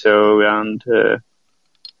month or so around the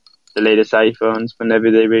latest iPhones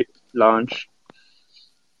whenever they launch.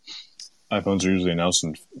 iPhones are usually announced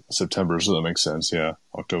in September, so that makes sense. Yeah,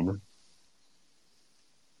 October.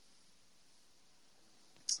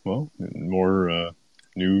 Well, more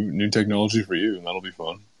new technology for you, and that'll be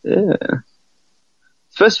fun. Yeah.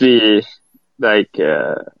 It's supposed to be like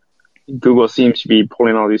Google seems to be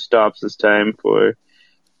pulling all these stops this time for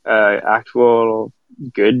actual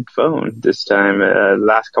good phone this time.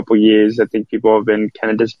 Last couple years, I think people have been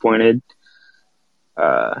kind of disappointed.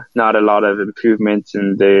 Not a lot of improvements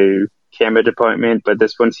in the camera department, but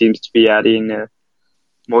this one seems to be adding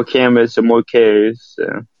more cameras and more cares.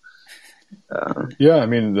 So, yeah, I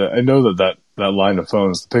mean, I know that line of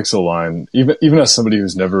phones, the Pixel line, even as somebody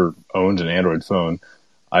who's never owned an Android phone,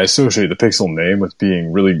 I associate the Pixel name with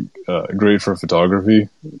being really great for photography,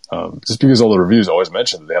 just because all the reviews always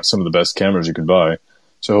mention that they have some of the best cameras you could buy.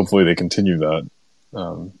 So hopefully they continue that.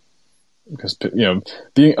 Because,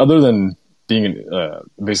 other than being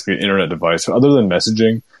basically an internet device, so other than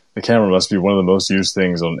messaging, the camera must be one of the most used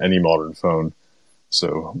things on any modern phone.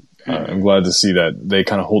 So I'm glad to see that they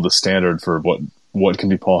kind of hold the standard for what can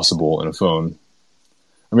be possible in a phone.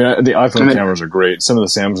 I mean, the iPhone cameras are great. Some of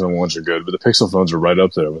the Samsung ones are good, but the Pixel phones are right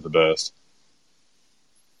up there with the best.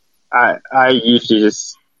 I usually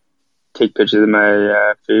just take pictures of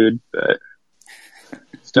my food, but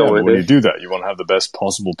still but when you do that, you want to have the best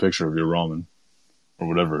possible picture of your ramen or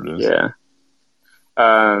whatever it is. Yeah.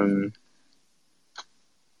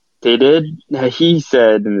 They did. He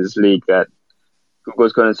said in this leak that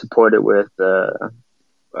Google's going to support it with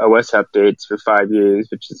OS updates for 5 years,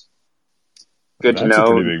 which is good to know. That's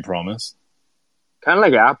a pretty big promise. Kind of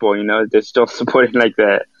like Apple, they're still supporting like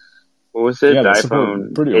the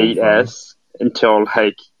iPhone 8S until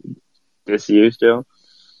like this year still.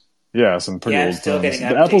 Yeah, some pretty old phones.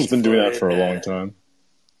 But Apple's been doing that for a long time.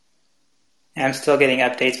 I'm still getting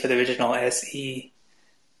updates for the original SE.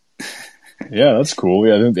 Yeah, that's cool.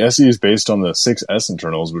 Yeah, I think the SE is based on the 6S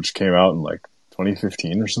internals, which came out in like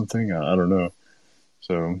 2015 or something. I don't know.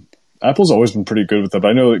 So Apple's always been pretty good with that. But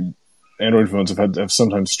I know that Android phones have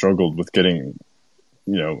sometimes struggled with getting,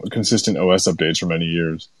 consistent OS updates for many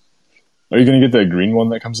years. Are you going to get that green one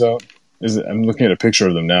that comes out? I'm looking at a picture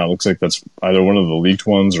of them now. It looks like that's either one of the leaked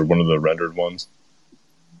ones or one of the rendered ones.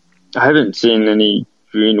 I haven't seen any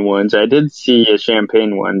green ones. I did see a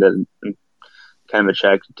champagne one that I'm kind of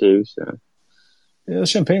attracted to. So yeah, the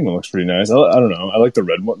champagne one looks pretty nice. I don't know. I like the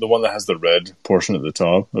red one, the one that has the red portion at the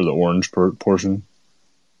top or the orange portion.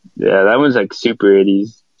 Yeah, that one's like super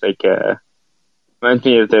 80s. It's like reminds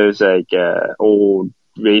me of those like old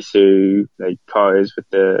racer like cars with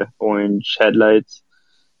the orange headlights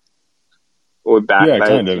or backlights. Yeah,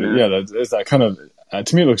 kind of. Yeah, that's that kind of.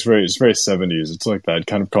 To me, it's very 70s. It's like that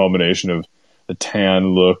kind of combination of the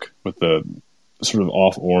tan look with the sort of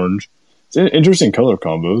off orange. It's an interesting color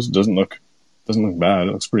combos. It doesn't look bad.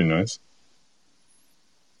 It looks pretty nice.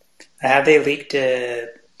 Have they leaked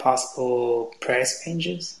possible price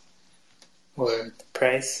ranges or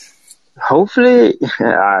price? Hopefully,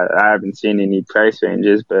 I haven't seen any price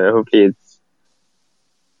ranges, but hopefully it's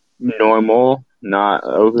normal, not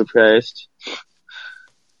overpriced.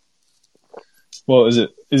 Well, is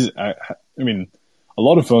it? I mean, a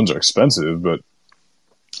lot of phones are expensive, but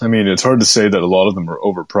I mean, it's hard to say that a lot of them are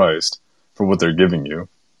overpriced for what they're giving you.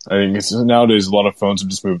 I think nowadays a lot of phones have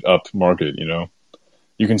just moved up market.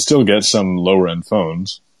 You can still get some lower end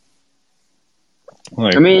phones.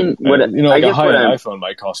 Like, I mean, like a high-end iPhone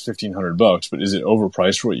might cost $1,500, but is it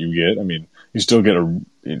overpriced for what you get? I mean, you still get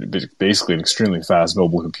basically an extremely fast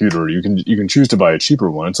mobile computer. You can choose to buy a cheaper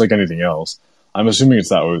one. It's like anything else. I'm assuming it's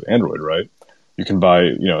that way with Android, right? You can buy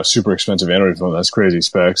a super expensive Android phone that has crazy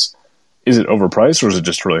specs. Is it overpriced or is it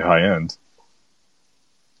just really high end?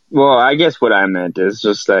 Well, I guess what I meant is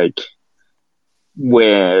just like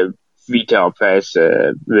where retail price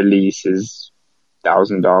release is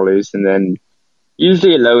 $1,000, and then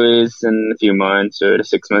usually it lowers in a few months or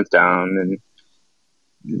 6 months down, and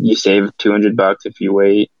you save $200 if you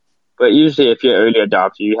wait. But usually, if you're early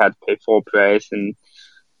adopter, you have to pay full price, and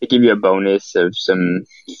they give you a bonus of some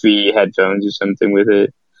free headphones or something with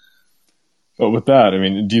it. But with that, I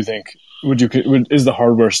mean, do you think is the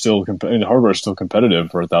hardware still the hardware is still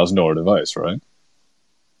competitive for $1,000 device, right?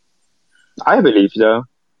 I believe so.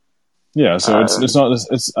 Yeah, so it's not.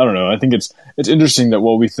 I don't know. I think it's interesting that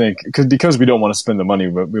what we think because we don't want to spend the money,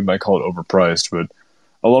 we might call it overpriced. But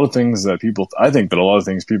a lot of things that people think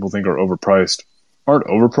are overpriced aren't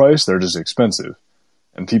overpriced. They're just expensive,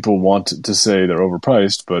 and people want to say they're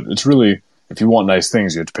overpriced. But it's really, if you want nice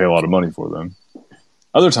things, you have to pay a lot of money for them.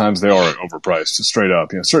 Other times they are overpriced, straight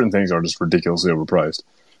up. Certain things are just ridiculously overpriced.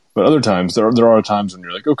 But other times, there are times when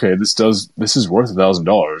you're like, okay, this is worth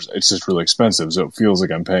 $1,000. It's just really expensive, so it feels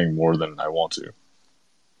like I'm paying more than I want to.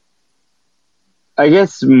 I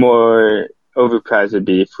guess more overpriced would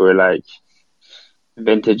be for like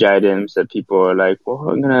vintage items that people are like, well,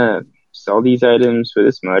 I'm gonna sell these items for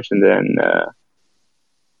this much, and then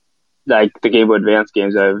like the Game Boy Advance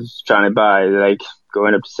games I was trying to buy, like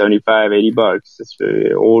going up to $75, $80 just for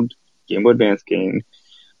the old Game Boy Advance game.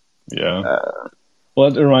 Yeah.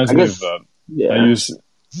 Well, it reminds me of some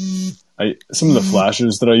of the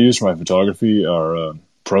flashes that I use for my photography are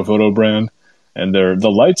Profoto brand, and the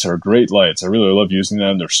lights are great lights. I really love using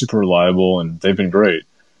them. They're super reliable and they've been great.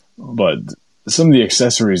 But some of the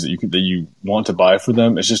accessories that you want to buy for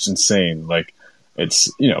them is just insane. Like it's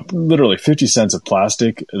literally 50 cents of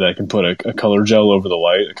plastic that can put a color gel over the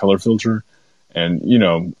light, a color filter, and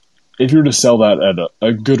if you were to sell that at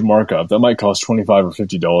a good markup, that might cost $25 or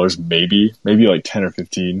 $50, maybe like 10 or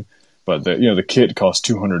 15. But the kit costs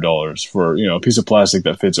 $200 for a piece of plastic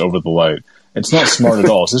that fits over the light. It's not smart at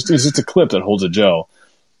all. It's just a clip that holds a gel.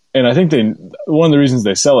 And I think one of the reasons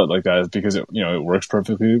they sell it like that is because it works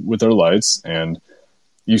perfectly with their lights. And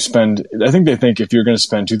I think they think if you're going to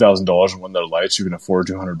spend $2,000 on one of their lights, you can afford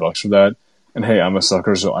 $200 for that. And hey, I'm a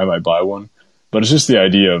sucker, so I might buy one. But it's just the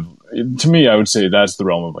idea of, to me, I would say that's the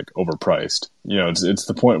realm of like overpriced. It's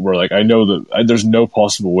the point where like I know that there's no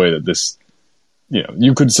possible way that this,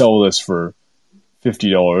 you could sell this for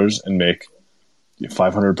 $50 and make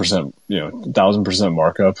 500%, 1,000%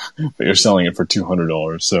 markup, but you're selling it for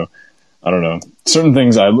 $200. So I don't know. Certain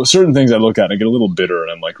things I look at and I get a little bitter,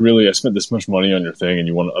 and I'm like, really, I spent this much money on your thing, and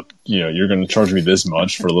you want to, you're going to charge me this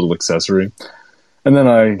much for a little accessory. And then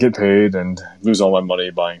I get paid and lose all my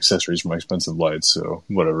money buying accessories for my expensive lights. So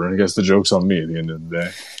whatever. I guess the joke's on me at the end of the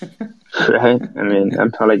day. Right. I mean,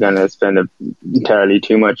 I'm probably going to spend entirely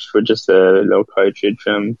too much for just a little cartridge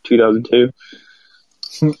from 2002.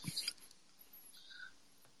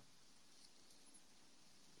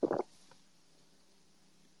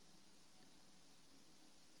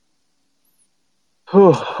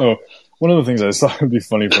 Oh, one of the things I thought would be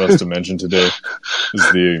funny for us to mention today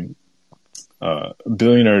is the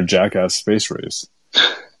billionaire jackass space race.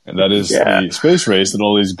 And that is the space race that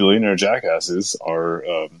all these billionaire jackasses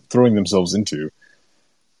are throwing themselves into.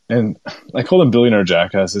 And I call them billionaire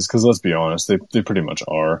jackasses because, let's be honest, they pretty much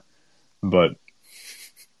are. But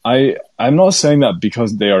I'm not saying that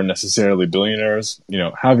because they are necessarily billionaires.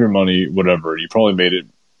 Have your money, whatever. You probably made it.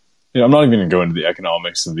 I'm not even going to go into the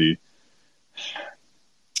economics of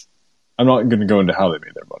I'm not going to go into how they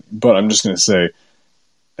made their money. But I'm just going to say,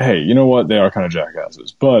 hey, you know what? They are kind of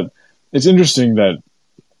jackasses. But it's interesting that,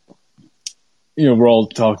 we're all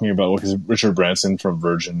talking about, because Richard Branson from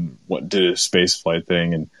Virgin did a space flight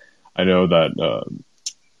thing. And I know that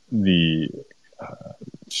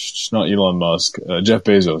it's not Elon Musk, Jeff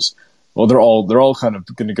Bezos. Well, they're all kind of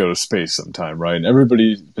going to go to space sometime, right? And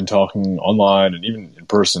everybody's been talking online and even in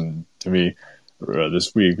person to me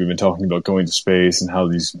this week. We've been talking about going to space and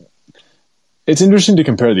how it's interesting to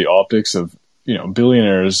compare the optics of,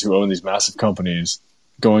 billionaires who own these massive companies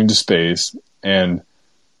going to space. And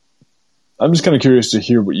I'm just kind of curious to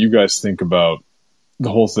hear what you guys think about the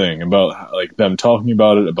whole thing, about like them talking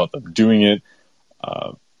about it, about them doing it.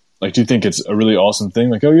 Like, do you think it's a really awesome thing?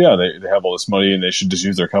 Like, oh yeah, they have all this money and they should just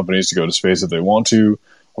use their companies to go to space if they want to?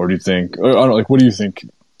 Or do you think, I don't know, like, what do you think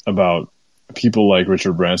about people like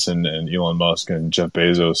Richard Branson and Elon Musk and Jeff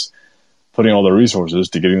Bezos putting all their resources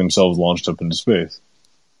to getting themselves launched up into space?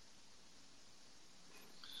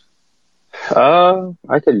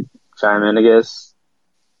 I could chime in, I guess.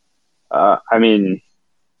 I mean,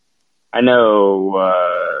 I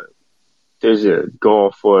know there's a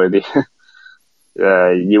goal for the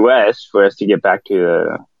U.S. for us to get back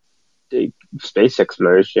to the space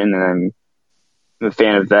exploration, and I'm a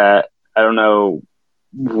fan of that. I don't know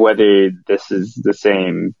whether this is the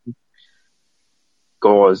same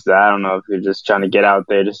goal as that. I don't know if you're just trying to get out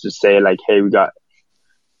there just to say like, hey, we got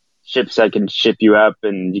ships that can ship you up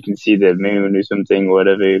and you can see the moon or something,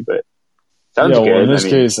 whatever. But sounds good. Well, in this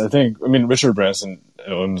case, I think Richard Branson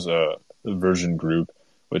owns the Virgin Group,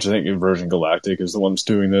 which I think Virgin Galactic is the one that's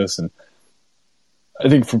doing this, and I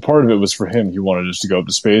think for part of it was for him. He wanted just to go up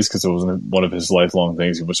to space because it was one of his lifelong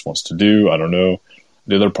things he just wants to do. I don't know.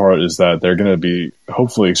 The other part is that they're going to be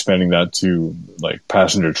hopefully expanding that to like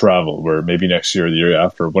passenger travel, where maybe next year or the year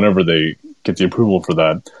after, whenever they get the approval for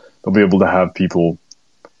that, they'll be able to have people,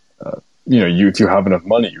 if you have enough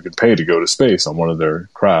money, you could pay to go to space on one of their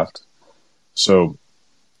craft. So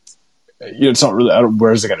it's not really,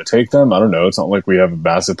 where is it going to take them? I don't know. It's not like we have a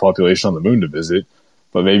massive population on the moon to visit.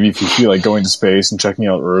 But maybe if you feel like going to space and checking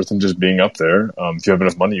out Earth and just being up there, if you have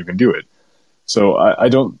enough money, you can do it. So I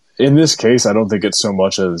don't, in this case, I don't think it's so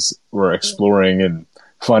much as we're exploring and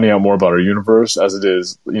finding out more about our universe as it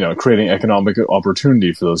is, creating economic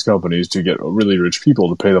opportunity for those companies to get really rich people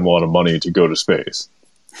to pay them a lot of money to go to space.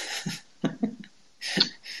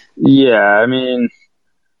 Yeah, I mean,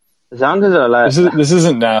 as long as this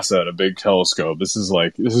isn't NASA and a big telescope. This is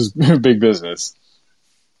big business.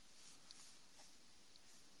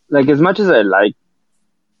 Like, as much as I like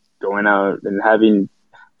going out and having,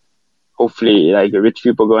 hopefully, like, rich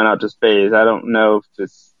people going out to space, I don't know if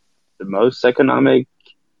it's the most economic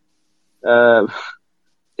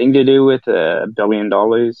thing to do with $1 billion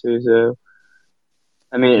or so.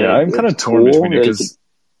 I mean, yeah, I'm kind of torn between it because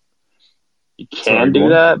you can do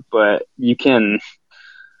that, but you can.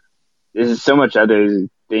 There's so much other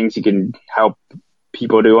things you can help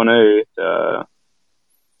people do on Earth.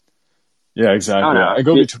 Yeah, exactly. I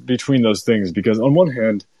go between those things because on one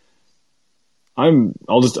hand,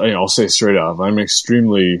 I'll say straight up, I'm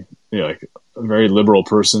extremely, like a very liberal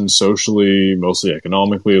person socially, mostly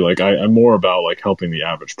economically. Like I'm more about like helping the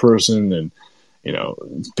average person and,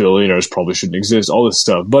 billionaires probably shouldn't exist, all this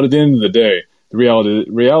stuff. But at the end of the day, the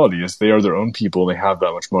reality is they are their own people and they have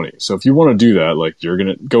that much money. So if you want to do that, like you're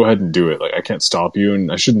going to go ahead and do it. Like I can't stop you and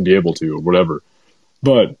I shouldn't be able to or whatever.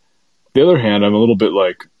 But the other hand, I'm a little bit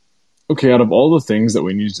like, okay, out of all the things that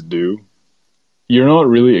we need to do, you're not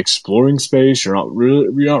really exploring space. You're not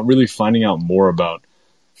really finding out more about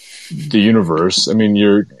the universe. I mean,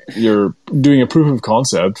 you're doing a proof of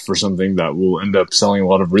concept for something that will end up selling a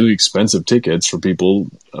lot of really expensive tickets for people,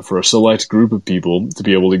 for a select group of people to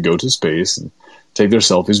be able to go to space and take their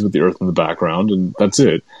selfies with the Earth in the background, and that's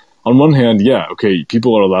it. On one hand, yeah, okay,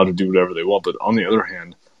 people are allowed to do whatever they want, but on the other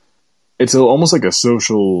hand, it's almost like a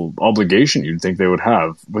social obligation you'd think they would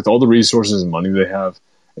have with all the resources and money they have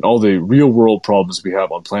and all the real world problems we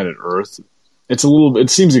have on planet Earth. It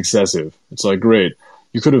seems excessive. It's like, great.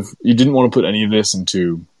 You didn't want to put any of this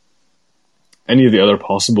into any of the other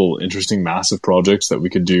possible interesting massive projects that we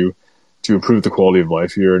could do to improve the quality of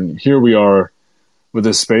life here. And here we are with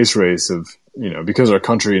this space race of, because our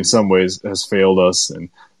country in some ways has failed us and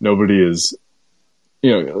nobody is,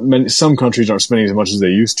 some countries aren't spending as much as they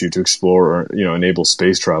used to explore or, enable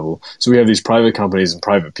space travel. So we have these private companies and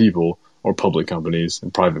private people, or public companies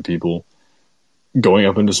and private people, going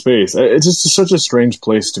up into space. It's just such a strange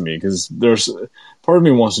place to me because there's part of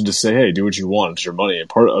me wants to just say, hey, do what you want. It's your money.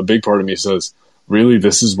 And a big part of me says, really,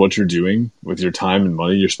 this is what you're doing with your time and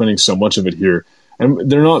money. You're spending so much of it here.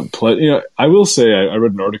 And they're not, I will say, I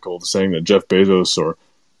read an article saying that Jeff Bezos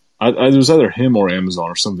it was either him or Amazon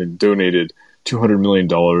or something donated $200 million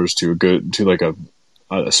to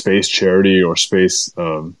a space charity or space,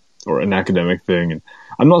 or an academic thing. And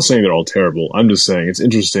I'm not saying they're all terrible. I'm just saying it's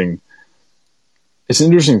interesting. It's an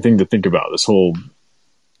interesting thing to think about, this whole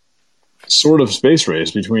sort of space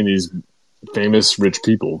race between these famous rich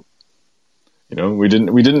people. We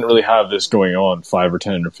didn't really have this going on 5 or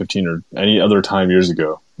 10 or 15 or any other time years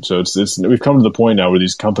ago. So we've come to the point now where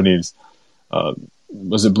these companies,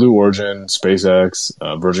 was it Blue Origin, SpaceX,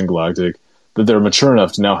 Virgin Galactic, that they're mature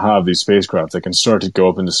enough to now have these spacecraft that can start to go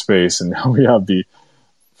up into space. And now we have the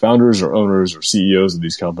founders or owners or CEOs of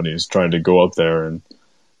these companies trying to go up there and,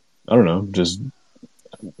 I don't know, just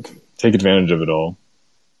take advantage of it all.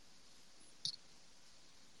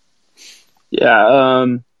 Yeah,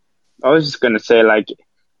 I was just gonna say, like,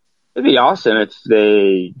 it'd be awesome if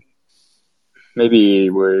they maybe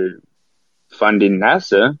were funding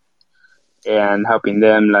NASA and helping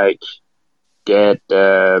them, like, get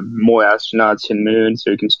more astronauts to the moon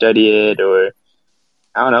so we can study it, or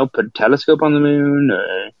I don't know, put a telescope on the moon,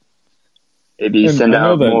 or maybe send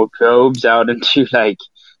out more probes out into like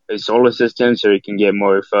a solar system so we can get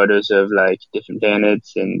more photos of like different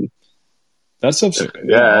planets. And that's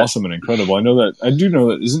absolutely awesome and incredible. I do know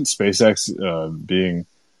that isn't SpaceX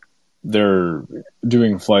they're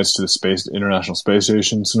doing flights to the International Space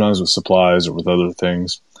Station, sometimes with supplies or with other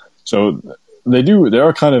things. So they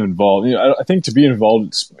are kind of involved. I think to be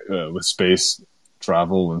involved with space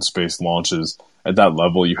travel and space launches at that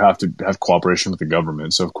level, you have to have cooperation with the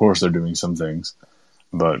government. So of course they're doing some things,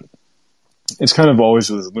 but it's kind of always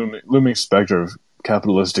with this looming specter of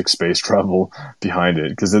capitalistic space travel behind it.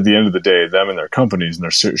 Because at the end of the day, them and their companies and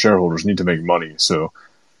their shareholders need to make money. So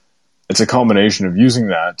it's a combination of using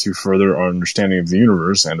that to further our understanding of the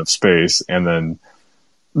universe and of space, and then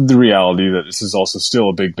the reality that this is also still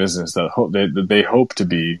a big business that they hope to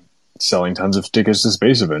be selling tons of tickets to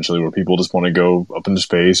space eventually, where people just want to go up into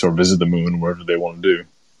space or visit the moon, wherever they want to do.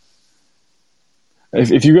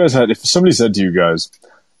 If somebody said to you guys,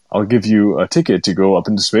 I'll give you a ticket to go up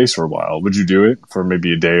into space for a while. Would you do it for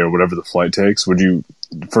maybe a day or whatever the flight takes? Would you,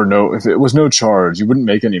 if it was no charge, you wouldn't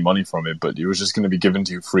make any money from it, but it was just going to be given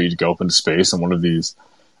to you free to go up into space on any of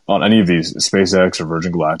these, SpaceX or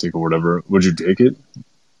Virgin Galactic or whatever, would you take it?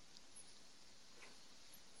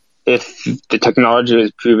 If the technology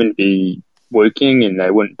was proven to be working and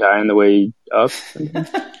I wouldn't die on the way up.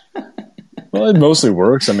 Well, it mostly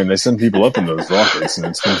works. I mean, they send people up in those rockets, and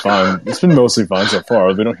it's been fine. It's been mostly fine so far.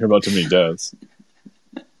 We don't hear about too many deaths.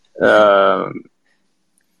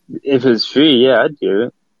 If it's free, yeah, I'd do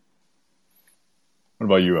it. What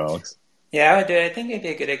about you, Alex? Yeah, I would do it. I think it'd be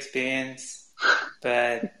a good experience.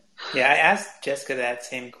 But yeah, I asked Jessica that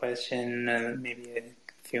same question maybe a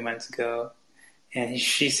few months ago, and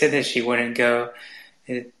she said that she wouldn't go.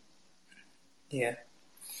 Yeah.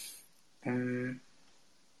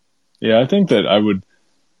 Yeah, I think that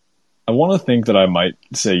I want to think that I might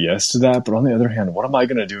say yes to that, but on the other hand, what am I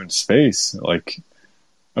going to do in space? Like,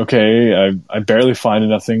 okay, I barely find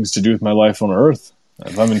enough things to do with my life on Earth.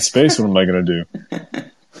 If I'm in space, what am I going to do?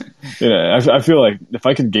 I feel like if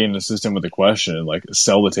I could game the system with a question and like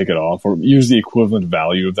sell the ticket off or use the equivalent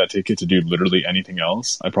value of that ticket to do literally anything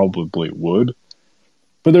else, I probably would.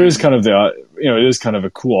 But there is kind of it is kind of a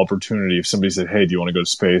cool opportunity if somebody said, hey, do you want to go to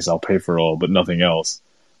space? I'll pay for it all, but nothing else.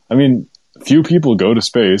 I mean, few people go to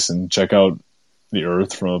space and check out the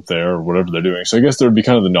Earth from up there or whatever they're doing. So I guess there would be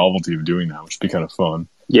kind of the novelty of doing that, which would be kind of fun.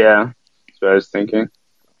 Yeah, that's what I was thinking.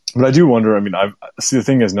 But I do wonder, I mean, the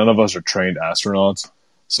thing is, none of us are trained astronauts.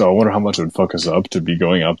 So I wonder how much it would fuck us up to be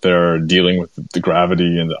going up there dealing with the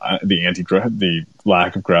gravity and the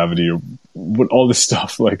lack of gravity or all this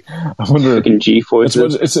stuff. Like, I wonder.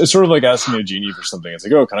 G-forces. It's sort of like asking a genie for something. It's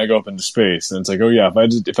like, oh, can I go up into space? And it's like, oh yeah, if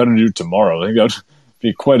I don't do it tomorrow, I think that would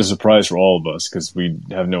be quite a surprise for all of us because we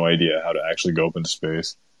have no idea how to actually go up into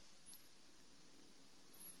space.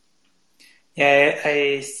 Yeah,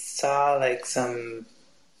 I saw like some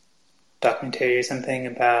documentary or something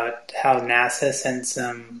about how NASA sent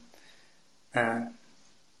some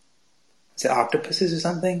is it octopuses or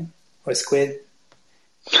something? Or squid?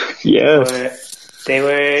 Yeah. They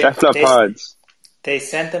were cephalopods. They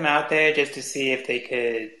sent them out there just to see if they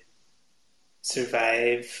could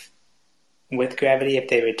survive with gravity if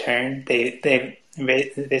they return. They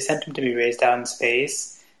sent them to be raised out in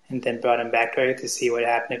space and then brought them back to Earth to see what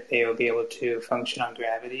happened if they will be able to function on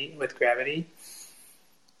with gravity.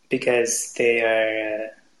 Because they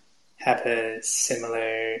have a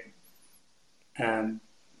similar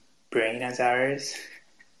brain as ours.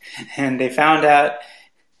 And they found out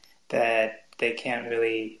that they can't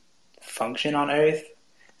really function on Earth.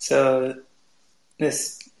 So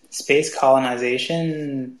this space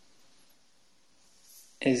colonization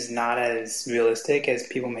is not as realistic as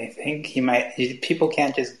people may think. People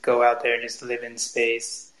can't just go out there and just live in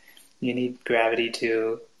space. You need gravity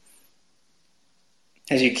to...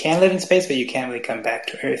 As you can live in space, but you can't really come back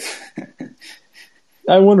to Earth.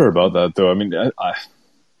 I wonder about that, though. I mean,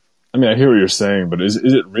 I hear what you're saying, but is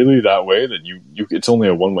it really that way that you it's only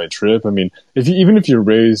a one-way trip? I mean, even if you're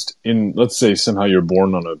raised in, let's say, somehow you're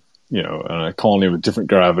born on a colony with different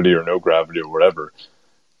gravity or no gravity or whatever,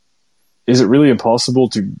 is it really impossible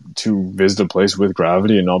to visit a place with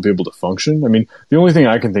gravity and not be able to function? I mean, the only thing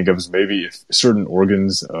I can think of is maybe if certain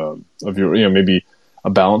organs of your, maybe a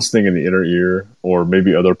balance thing in the inner ear, or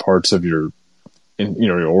maybe other parts of your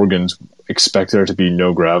organs expect there to be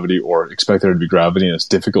no gravity or expect there to be gravity, and it's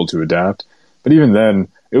difficult to adapt. But even then,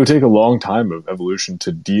 it would take a long time of evolution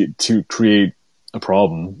to create a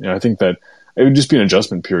problem. I think that it would just be an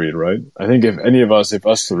adjustment period, right? I think if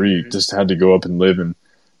us three just had to go up and live in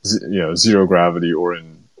zero gravity or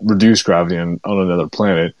in reduced gravity on another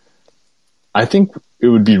planet, I think it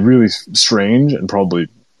would be really strange and probably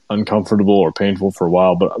uncomfortable or painful for a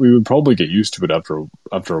while, but we would probably get used to it after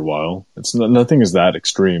a while. Nothing is that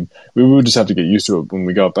extreme. We would just have to get used to it when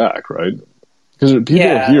we got back, right? Because people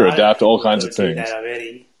here adapt to all kinds of things. That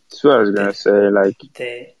already. That's what I was gonna say. Like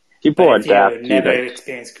people adapt. If you never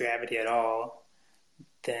experience gravity at all,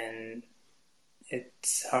 then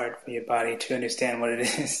it's hard for your body to understand what it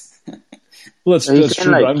is. Well, that's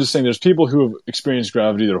true. But I'm just saying, there's people who have experienced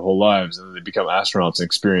gravity their whole lives, and they become astronauts and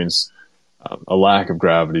experience a lack of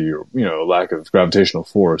gravity or a lack of gravitational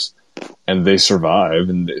force, and they survive.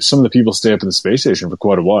 And some of the people stay up in the space station for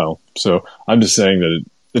quite a while. So I'm just saying that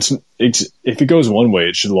it's if it goes one way,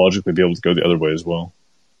 it should logically be able to go the other way as well.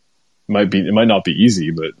 It might not be easy,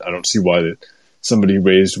 but I don't see why that somebody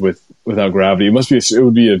raised without gravity, it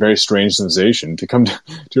would be a very strange sensation to come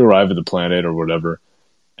to arrive at the planet or whatever,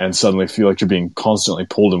 and suddenly feel like you're being constantly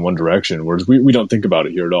pulled in one direction. Whereas we don't think about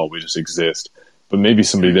it here at all. We just exist. but maybe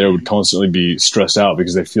somebody there would constantly be stressed out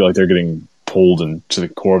because they feel like they're getting pulled into the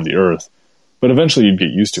core of the earth. But eventually you'd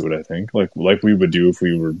get used to it, I think, like we would do if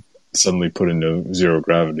we were suddenly put into zero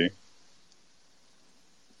gravity.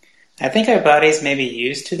 I think our bodies may be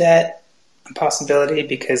used to that possibility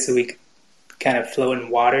because we kind of float in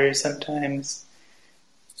water sometimes.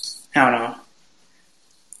 I don't know.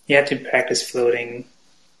 You have to practice floating.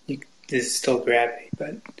 There's still gravity,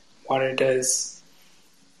 but water does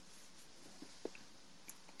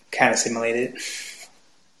kind of simulate it.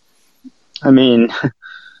 I mean,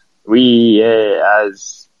 we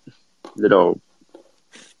as little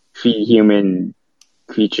human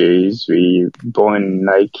creatures, we born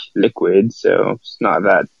like liquid, so it's not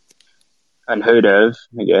that unheard of,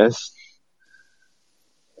 I guess.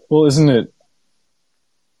 Well, is it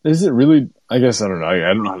really, I guess, I don't know, I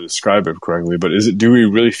don't know how to describe it correctly, but do we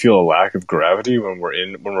really feel a lack of gravity when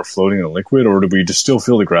we're floating in a liquid, or do we just still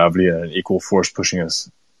feel the gravity and an equal force pushing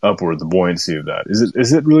us upward, the buoyancy of that?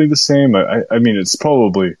 Is it really the same? I mean, it's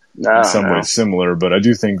probably in some ways similar, but I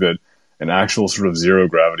do think that an actual sort of zero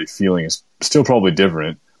gravity feeling is still probably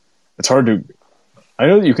different. It's hard to, I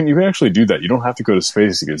know that you can actually do that. You don't have to go to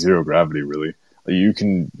space to get zero gravity, really.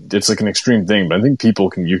 It's like an extreme thing, but I think you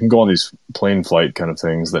can go on these plane flight kind of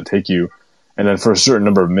things that take you, and then for a certain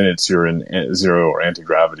number of minutes you're in zero or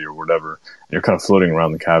anti-gravity or whatever, and you're kind of floating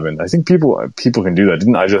around the cabin. I think people can do that.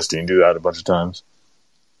 Didn't iJustine do that a bunch of times?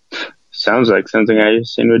 Sounds like something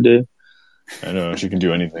iJustine would do. I know, she can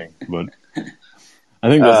do anything, but I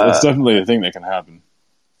think that's definitely a thing that can happen.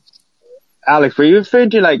 Alex, were you referring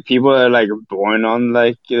to like people that are like born on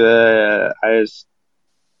like ISS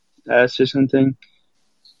or something?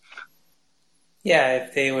 Yeah,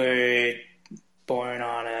 if they were born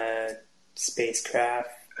on a spacecraft.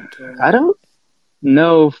 I don't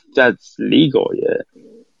know if that's legal yet.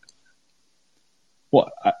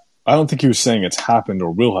 Well, I don't think he was saying it's happened or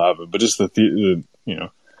will happen, but just theoretically,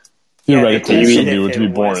 somebody were to be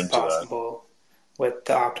born into that. With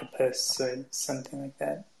the octopus or something like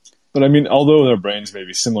that. But I mean, although their brains may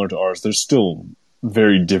be similar to ours, they're still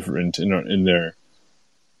very different in their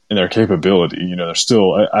capability. They're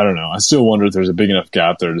still, I don't know. I still wonder if there's a big enough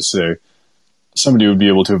gap there to say somebody would be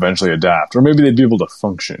able to eventually adapt, or maybe they'd be able to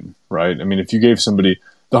function, right? I mean, if you gave somebody,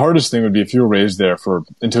 the hardest thing would be if you were raised there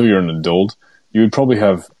until you're an adult, you would probably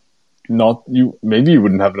have maybe you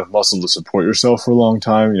wouldn't have enough muscle to support yourself for a long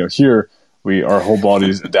time. Here our whole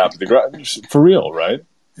bodies adapt to the gravity for real, right?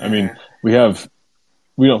 I mean, we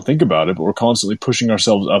don't think about it, but we're constantly pushing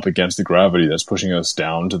ourselves up against the gravity that's pushing us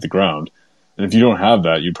down to the ground. And if you don't have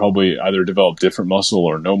that, you'd probably either develop different muscle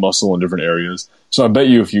or no muscle in different areas. So I bet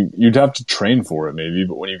you you'd have to train for it maybe,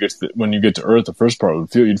 but when you get to Earth, the first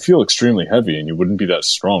part you'd feel extremely heavy and you wouldn't be that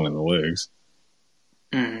strong in the legs.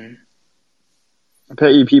 Mm. I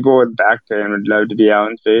bet you people with back pain would love to be out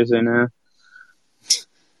in space right now.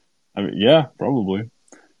 I mean, yeah, probably.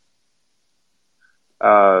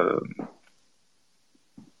 I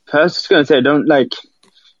was just gonna say, don't like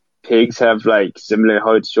pigs have like similar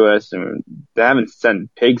heights to us, and they haven't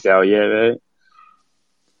sent pigs out yet, right?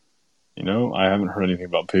 I haven't heard anything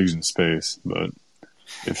about pigs in space, but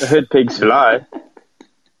I heard pigs fly.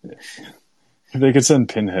 If they could send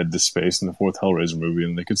Pinhead to space in the fourth Hellraiser movie,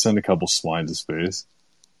 and they could send a couple swine to space.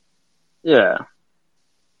 Yeah.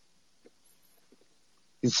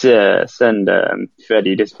 Send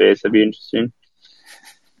Freddy to space. That'd be interesting.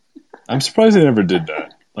 I'm surprised they never did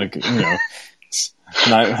that. Like,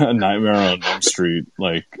 Nightmare on Elm Street,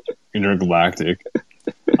 like intergalactic.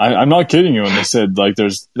 I'm not kidding you when they said like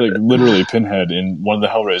there's like literally Pinhead in one of the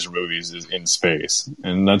Hellraiser movies is in space,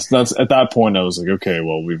 and that's at that point I was like, okay,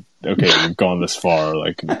 well we've gone this far.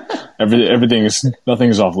 Like nothing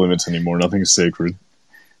is off limits anymore. Nothing is sacred.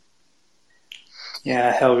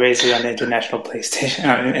 Yeah, Hellraiser on the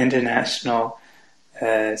International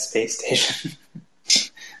Space Station.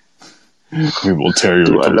 We will tear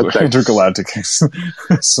your intergalactic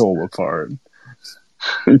soul apart.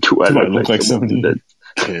 Do I look like somebody that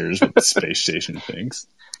cares what the space station thinks?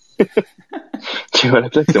 Do I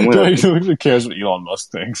look like someone who cares what Elon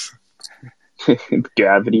Musk thinks?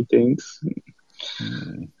 Gravity thinks.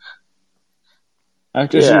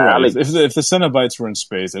 Actually, you're right. If the Cenobites were in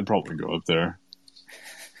space, they'd probably go up there.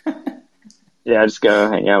 Yeah, just go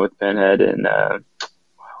hang out with Pinhead and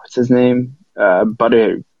what's his name?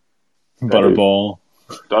 Butterball.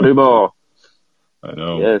 Butterball. I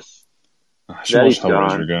know. Yes. I should watch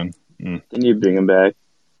Hellraiser again. Then you bring him back.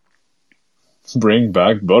 Bring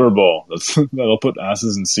back Butterball. That'll put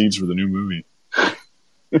asses in seats for the new movie.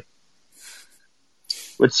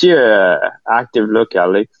 What's your active look,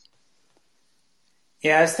 Alex?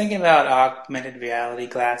 Yeah, I was thinking about augmented reality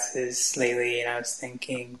glasses lately, and I was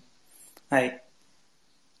thinking, like,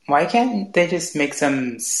 why can't they just make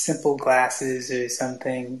some simple glasses or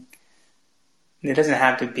something? It doesn't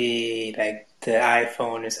have to be like the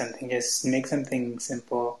iPhone or something. Just make something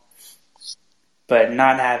simple, but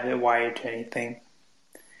not have it wired to anything.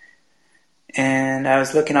 And I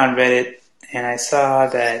was looking on Reddit, and I saw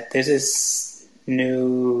that there's this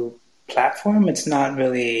new platform. It's not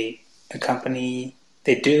really a company.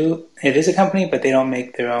 It is a company, but they don't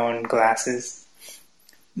make their own glasses.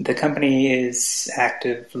 The company is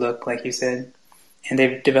Active Look, like you said, and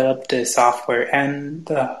they've developed the software and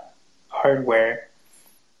the hardware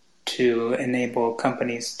to enable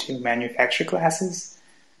companies to manufacture glasses.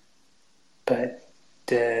 But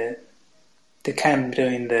they're kind of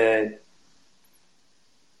doing the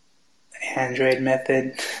Android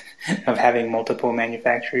method of having multiple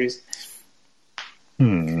manufacturers.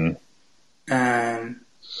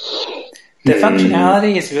 The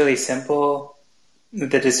functionality is really simple.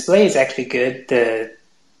 The display is actually good. The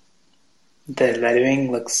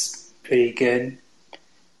lettering looks pretty good.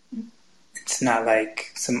 It's not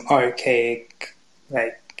like some archaic,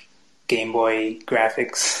 like Game Boy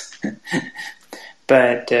graphics.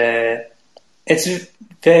 But it's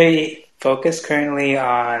very focused currently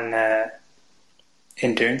on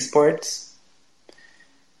endurance sports.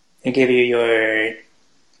 They give you your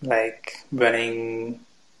like running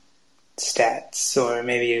stats, or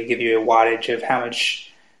maybe it'll give you a wattage of how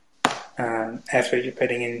much effort you're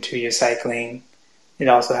putting into your cycling. It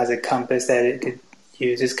also has a compass that it could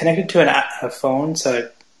use. It's connected to a phone, so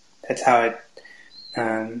that's how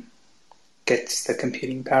it gets the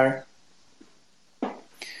computing power.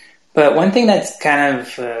 But one thing that's kind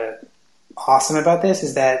of awesome about this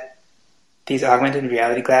is that these augmented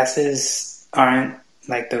reality glasses aren't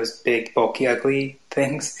like those big, bulky, ugly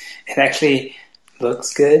things. It actually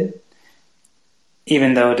looks good,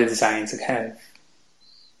 even though the designs are kind of...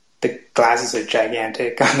 The glasses are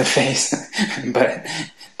gigantic on the face, but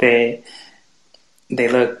they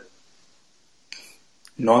look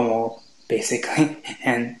normal, basically.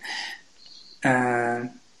 And they're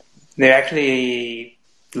actually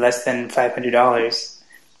less than $500.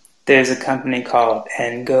 There's a company called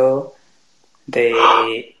Engo.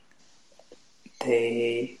 They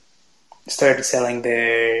started selling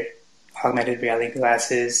their augmented reality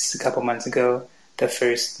glasses a couple months ago, the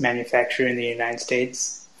first manufacturer in the United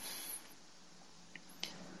States.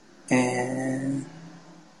 And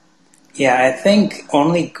yeah, I think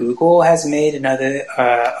only Google has made another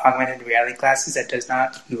augmented reality glasses that does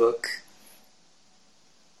not look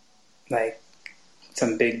like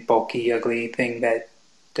some big, bulky, ugly thing that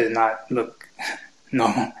does not look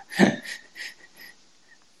normal.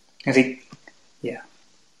 I think, yeah.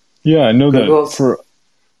 Yeah, I know Google's, that for...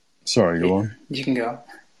 Sorry, go on. You can go.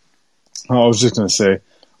 I was just going to say,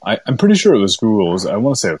 I'm pretty sure it was Google's. I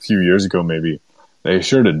want to say a few years ago, maybe. They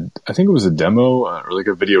shared I think it was a demo or like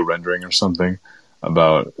a video rendering or something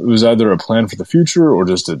about, it was either a plan for the future or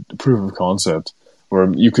just a proof of concept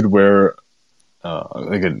where you could wear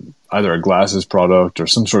either a glasses product or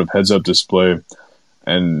some sort of heads-up display.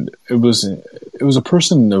 And it was a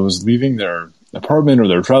person that was leaving their apartment or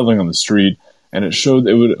they're traveling on the street, and it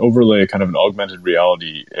would overlay kind of an augmented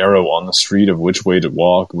reality arrow on the street of which way to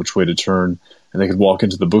walk, which way to turn, and they could walk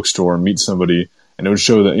into the bookstore and meet somebody, and it would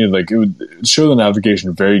show that, it would show the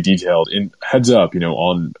navigation very detailed in heads up,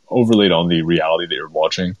 on overlaid on the reality that you're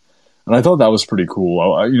watching. And I thought that was pretty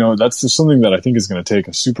cool. That's just something that I think is going to take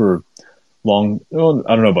a super long, well,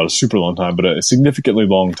 I don't know about a super long time, but a significantly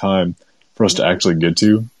long time for us to actually get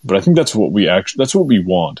to. But I think that's what we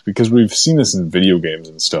want, because we've seen this in video games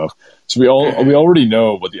and stuff. So we already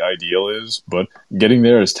know what the ideal is, but getting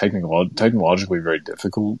there is technologically very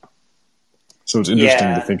difficult. So it's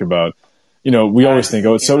interesting to think about. We always think,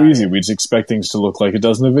 it's so easy. We just expect things to look like it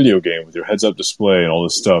does in a video game with your heads-up display and all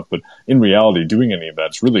this stuff. But in reality, doing any of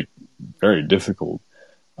that's really very difficult.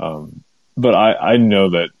 But I know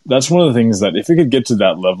that's one of the things that if it could get to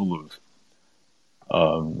that level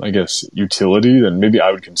of, I guess, utility, then maybe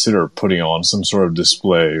I would consider putting on some sort of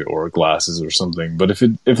display or glasses or something. But if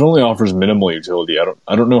it only offers minimal utility,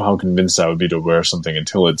 I don't know how convinced I would be to wear something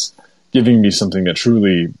until it's giving me something that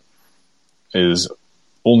truly is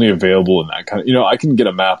only available in that kind of, I can get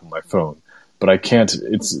a map on my phone, but I can't,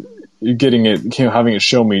 having it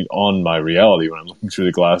show me on my reality when I'm looking through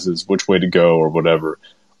the glasses, which way to go or whatever,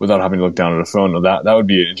 without having to look down at a phone. That would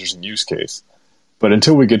be an interesting use case. But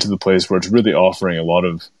until we get to the place where it's really offering a lot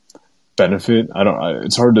of benefit,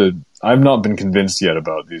 I've not been convinced yet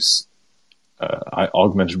about these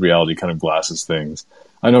augmented reality kind of glasses things.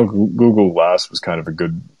 I know Google Glass was kind of a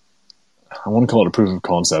good I want to call it a proof of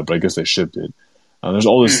concept, but I guess they shipped it. There's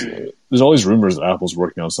all these rumors that Apple's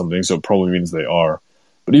working on something, so it probably means they are.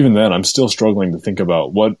 But even then, I'm still struggling to think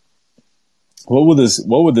about what would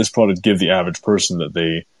this product give the average person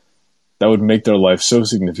that would make their life so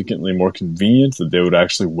significantly more convenient that they would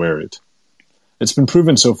actually wear it. It's been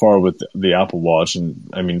proven so far with the Apple Watch, and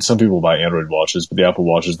I mean, some people buy Android watches, but the Apple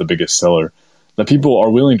Watch is the biggest seller, that people are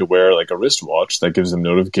willing to wear like a wristwatch that gives them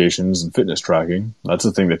notifications and fitness tracking. That's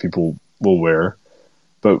the thing that people will wear.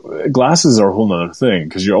 But glasses are a whole nother thing,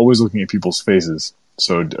 because you're always looking at people's faces.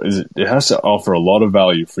 So it has to offer a lot of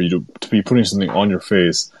value for you to be putting something on your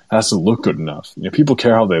face. It has to look good enough. People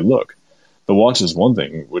care how they look. The watch is one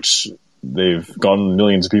thing, which they've gotten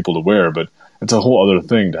millions of people to wear, but it's a whole other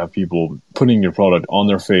thing to have people putting your product on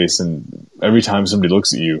their face, and every time somebody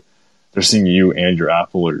looks at you, they're seeing you and your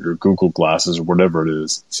Apple or your Google glasses or whatever it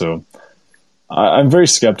is. So I'm very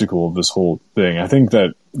skeptical of this whole thing. I think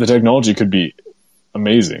that the technology could be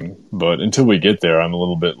amazing, but until we get there, I'm a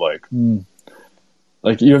little bit like,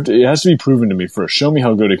 it has to be proven to me first. Show me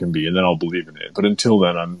how good it can be, and then I'll believe in it. But until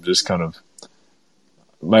then, I'm just kind of,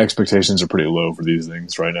 my expectations are pretty low for these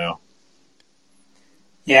things right now.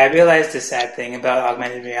 Yeah, I realized the sad thing about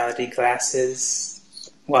augmented reality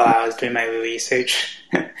glasses while I was doing my research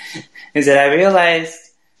is that I realized,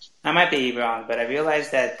 I might be wrong, but I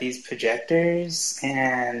realized that these projectors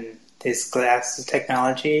and this glasses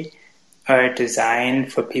technology are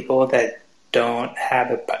designed for people that don't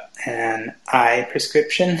have an eye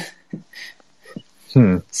prescription.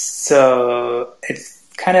 So it's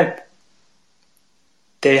kind of,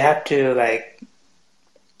 they have to like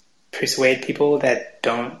persuade people that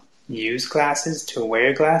don't use glasses to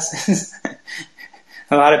wear glasses.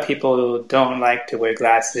 A lot of people don't like to wear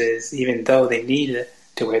glasses, even though they need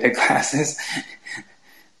to wear the glasses.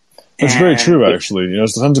 It's very true, actually.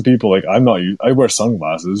 There's tons of people like I wear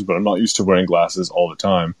sunglasses, but I'm not used to wearing glasses all the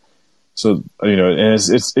time. So and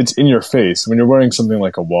it's in your face when you're wearing something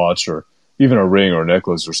like a watch or even a ring or a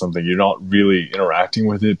necklace or something. You're not really interacting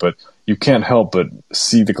with it, but you can't help but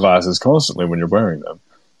see the glasses constantly when you're wearing them.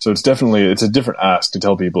 So it's a different ask to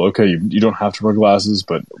tell people, okay, you don't have to wear glasses,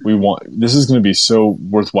 but this is going to be so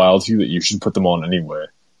worthwhile to you that you should put them on anyway,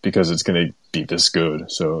 because it's going to be this good.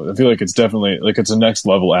 So I feel like it's definitely it's a next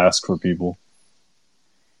level ask for people.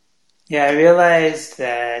 Yeah, I realized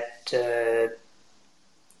that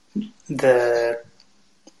the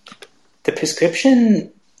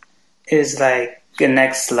prescription is like the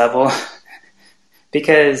next level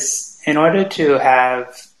because in order to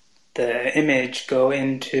have the image go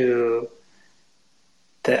into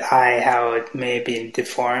the eye, how it may be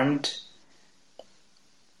deformed,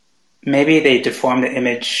 maybe they deform the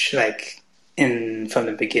image like from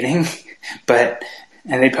the beginning, and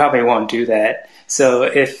they probably won't do that. So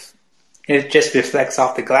if it just reflects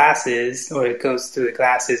off the glasses, or it goes through the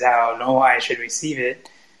glasses how no eye should receive it,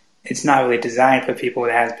 it's not really designed for people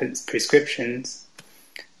that have prescriptions.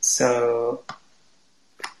 So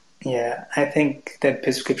yeah, I think the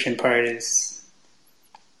prescription part is,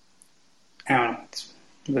 I don't know, it's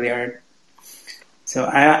really hard. So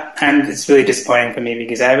it's really disappointing for me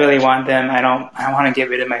because I really want them. I want to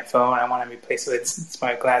get rid of my phone. I want to replace it with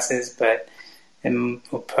smart glasses, but it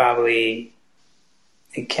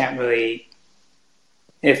can't really,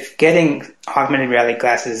 if getting augmented reality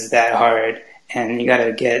glasses is that hard and you got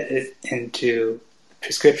to get it into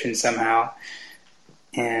prescription somehow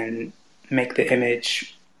and make the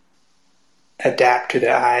image adapt to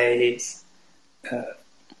the eyes,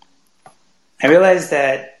 I realized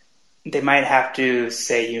that they might have to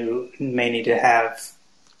say you may need to have,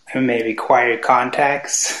 may require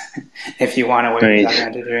contacts if you want to wear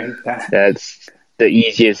augmented during that. That's the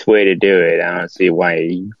easiest way to do it. I don't see why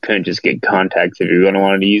you couldn't just get contacts if you're going to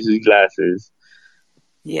want to use these glasses.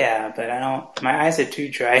 Yeah, but my eyes are too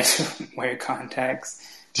dry to wear contacts.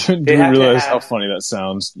 Do you realize how funny that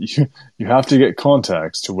sounds? You have to get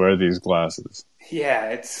contacts to wear these glasses. Yeah,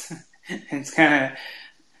 it's kind of,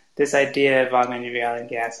 this idea of augmented reality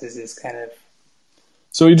glasses is kind of...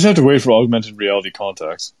 So you just have to wait for augmented reality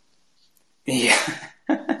contacts. Yeah.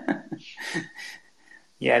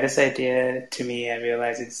 Yeah, this idea, to me, I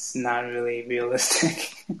realize it's not really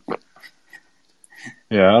realistic.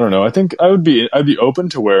 Yeah, I don't know. I think I'd be open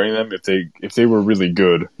to wearing them if they were really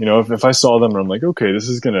good. If I saw them and I'm like, okay, this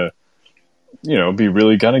is gonna, be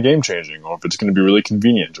really kind of game changing, or if it's gonna be really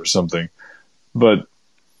convenient or something. But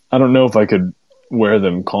I don't know if I could wear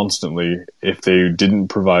them constantly if they didn't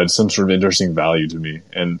provide some sort of interesting value to me.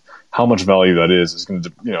 And how much value that is going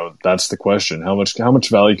to, that's the question. How much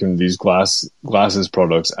value can these glasses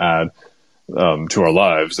products add to our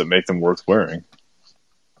lives that make them worth wearing?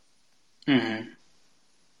 Mm-hmm.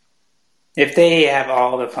 If they have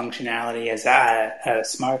all the functionality as a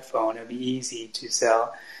smartphone, it'd be easy to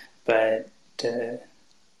sell. But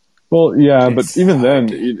well, yeah, but even then,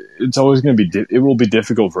 to... it's always going to be. It will be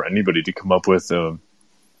difficult for anybody to come up with an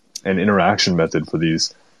interaction method for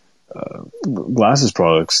these glasses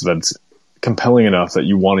products that's compelling enough that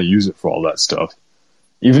you want to use it for all that stuff.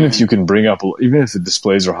 Even if you can bring up, even if the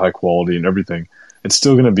displays are high quality and everything, it's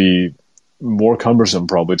still going to be more cumbersome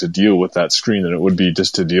probably to deal with that screen than it would be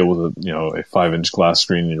just to deal with a 5-inch glass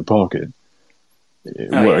screen in your pocket.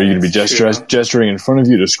 What, are you going to be gesturing in front of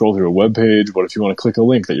you to scroll through a web page? What if you want to click a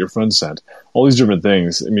link that your friend sent? All these different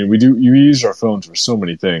things. I mean, you use our phones for so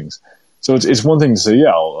many things. So it's one thing to say,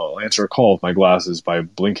 yeah, I'll answer a call with my glasses by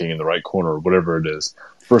blinking in the right corner or whatever it is,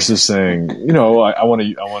 versus saying,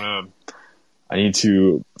 I need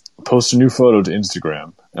to post a new photo to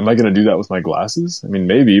Instagram. Am I going to do that with my glasses? I mean,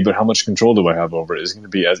 maybe, but how much control do I have over it? Is it going to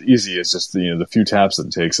be as easy as just the few taps that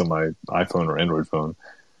it takes on my iPhone or Android phone?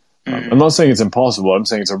 I'm not saying it's impossible. I'm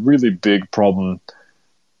saying it's a really big problem.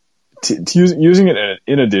 Using it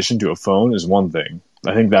in addition to a phone is one thing.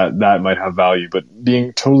 I think that might have value, but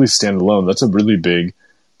being totally standalone, that's a really big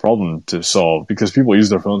problem to solve because people use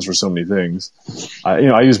their phones for so many things.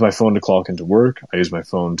 I use my phone to clock into work. I use my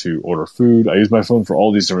phone to order food. I use my phone for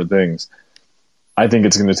all these different things. I think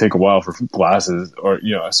it's going to take a while for glasses or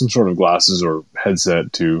some sort of glasses or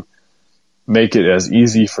headset to make it as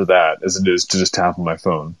easy for that as it is to just tap on my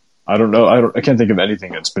phone. I don't know. I can't think of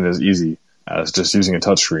anything that's been as easy as just using a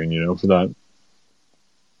touchscreen, for that. I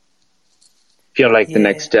feel like the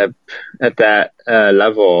next step at that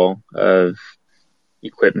level of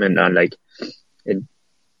equipment on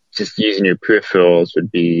just using your peripherals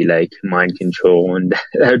would be like mind control, and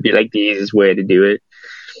that would be like the easiest way to do it.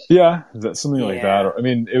 Yeah, that's something like that. Or, I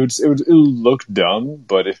mean, it would look dumb,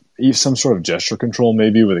 but if some sort of gesture control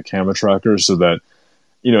maybe with a camera tracker, so that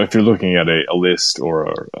if you're looking at a list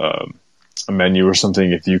or a menu or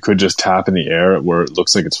something, if you could just tap in the air where it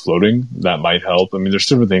looks like it's floating, that might help. I mean, there's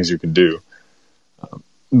different things you can do,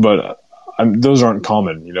 but those aren't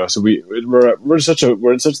common, So we're at such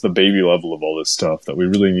the baby level of all this stuff that we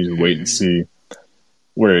really need to wait and see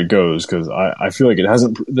where it goes, because I feel like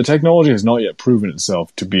the technology has not yet proven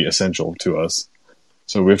itself to be essential to us.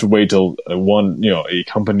 So we have to wait till a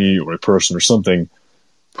company or a person or something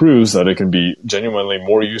proves that it can be genuinely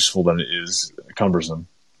more useful than it is cumbersome.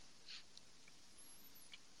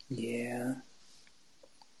 Yeah.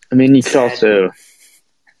 I mean, you could also...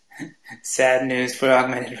 Sad news for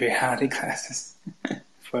augmented reality glasses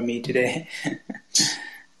for me today.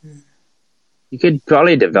 You could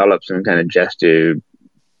probably develop some kind of gesture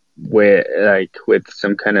with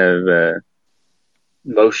some kind of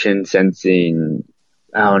motion sensing,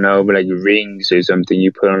 I don't know, but like rings or something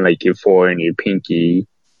you put on like your forearm and your pinky,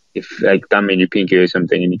 if like thumb and your pinky or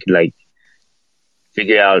something, and you could like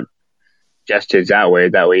figure out gestures that way.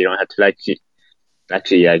 That way you don't have to actually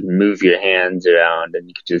like move your hands around, and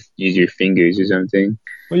you could just use your fingers or something.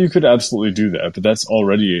 Well, you could absolutely do that,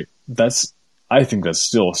 but I think that's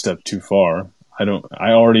still a step too far.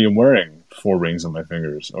 I already am wearing 4 rings on my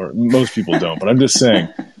fingers, or most people don't, but I'm just saying,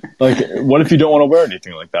 like, what if you don't want to wear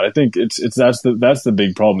anything like that? I think that's the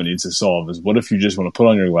big problem it needs to solve, is what if you just want to put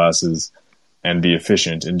on your glasses and be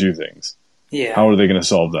efficient and do things? Yeah. How are they going to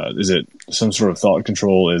solve that? Is it some sort of thought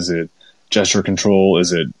control? Is it gesture control?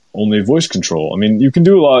 Is it only voice control? I mean, you can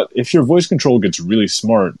do a lot. If your voice control gets really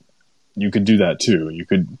smart, you could do that too.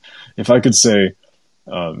 If I could say,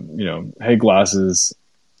 hey, glasses,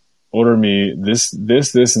 order me this,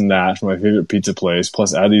 and that from my favorite pizza place,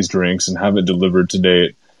 plus add these drinks and have it delivered today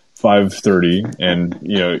at 5:30,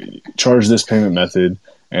 and charge this payment method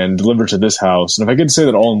and deliver to this house. And if I could say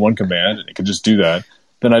that all in one command and it could just do that,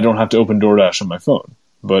 then I don't have to open DoorDash on my phone.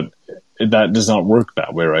 But that does not work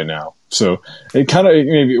that way right now. So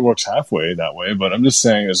maybe it works halfway that way, but I'm just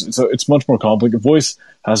saying it's much more complicated. Voice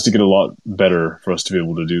has to get a lot better for us to be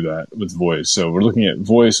able to do that with voice. So we're looking at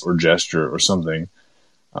voice or gesture or something.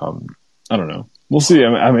 I don't know. We'll see.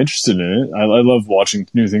 I'm interested in it. I love watching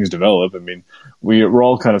new things develop. I mean, we're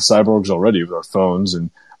all kind of cyborgs already with our phones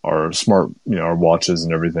and our smart, our watches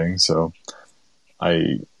and everything. So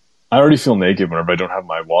I already feel naked whenever I don't have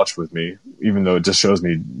my watch with me, even though it just shows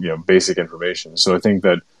me, basic information. So I think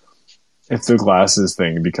that if the glasses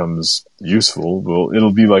thing becomes useful, well,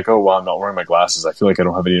 it'll be like, oh, well, I'm not wearing my glasses. I feel like I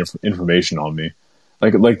don't have any information on me.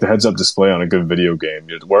 Like the heads-up display on a good video game.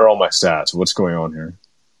 Where are all my stats? What's going on here?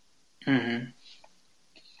 Mm-hmm.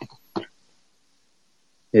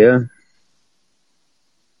 Yeah.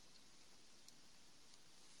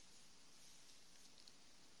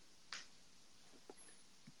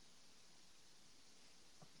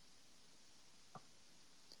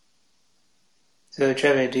 So,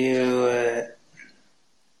 Trevor, do you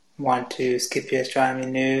want to skip your astronomy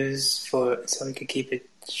news so we could keep it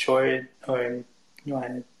short, or you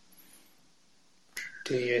want to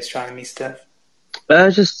do your astronomy stuff? I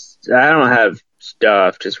don't have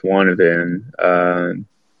stuff, just one of them.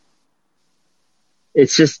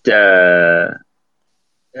 It's just a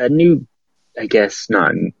new, I guess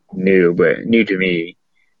not new, but new to me.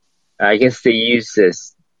 I guess they use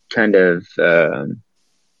this kind of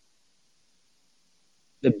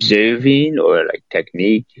observing or like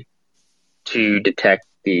technique to detect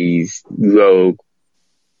these rogue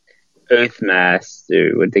Earth mass,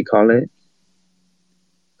 or what they call it,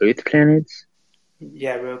 Earth planets.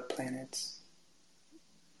 Yeah, rogue planets.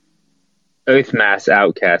 Earth mass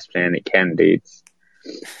outcast planet candidates.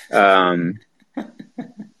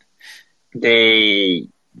 They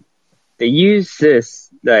use this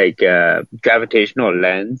like gravitational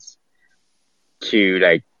lens to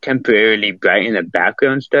like temporarily brighten a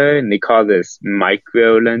background star, and they call this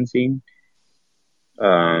micro lensing.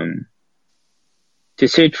 To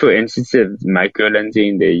search for instances of micro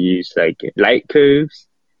lensing, they use like light curves,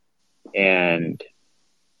 and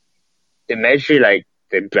they measure like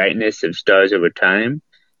the brightness of stars over time.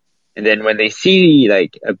 And then when they see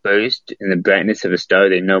like a burst in the brightness of a star,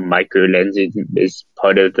 they know micro lensing is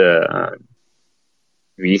part of the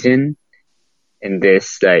reason. And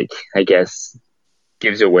this, like, I guess,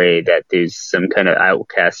 gives away that there's some kind of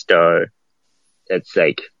outcast star that's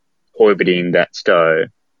like orbiting that star.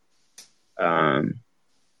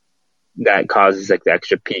 That causes like the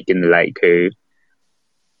extra peak in the light curve.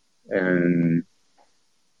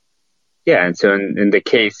 Yeah, and so in the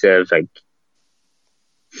case of like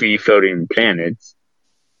free floating planets,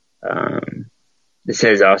 it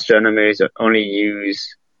says astronomers only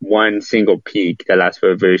use one single peak that lasts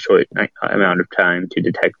for a very short amount of time to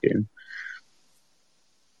detect them.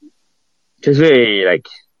 Just very like,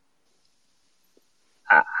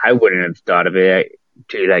 I wouldn't have thought of it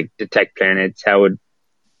to like detect planets. How would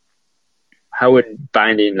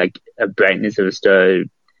finding like a brightness of a star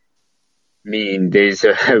mean there's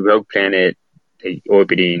a rogue planet like,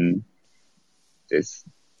 orbiting this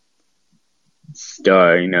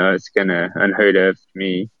star? You know, it's kind of unheard of to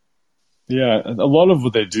me. Yeah, a lot of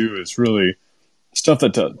what they do is really stuff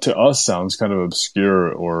that to us sounds kind of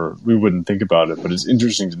obscure, or we wouldn't think about it, but it's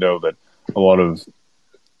interesting to know that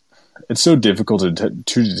it's so difficult to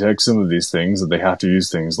detect some of these things that they have to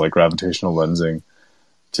use things like gravitational lensing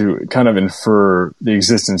to kind of infer the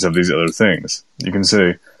existence of these other things. You can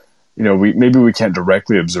say, you know, maybe we can't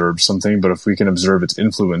directly observe something, but if we can observe its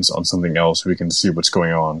influence on something else, we can see what's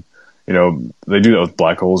going on. You know, they do that with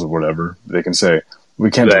black holes or whatever. They can say, we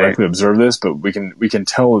can't directly observe this, but we can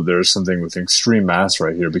tell that there's something with extreme mass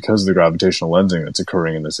right here because of the gravitational lensing that's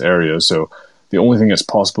occurring in this area. So the only thing that's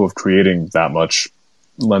possible of creating that much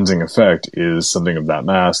lensing effect is something of that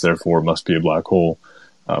mass, therefore it must be a black hole.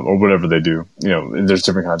 Or whatever they do, you know, and there's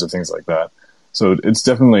different kinds of things like that. So it's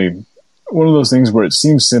definitely one of those things where it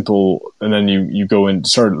seems simple, and then you go and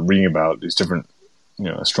start reading about these different, you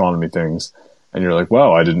know, astronomy things, and you're like,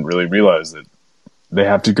 wow, I didn't really realize that they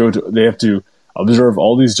have to observe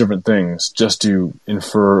all these different things just to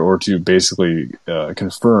infer or to basically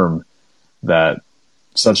confirm that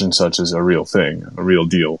such and such is a real thing, a real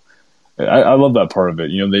deal. I love that part of it.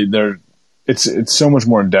 You know, it's so much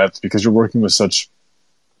more in depth because you're working with such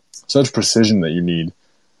precision that you need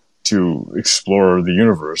to explore the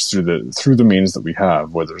universe through the means that we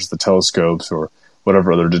have, whether it's the telescopes or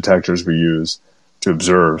whatever other detectors we use to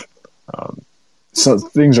observe. So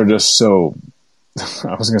things are just so,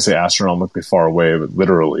 I was going to say astronomically far away, but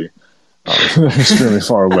literally they're extremely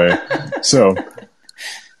far away. So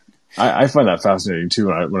I find that fascinating too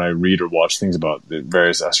when I read or watch things about the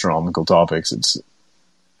various astronomical topics. It's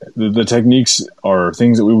the techniques are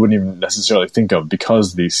things that we wouldn't even necessarily think of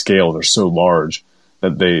because the scales are so large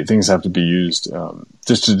that things have to be used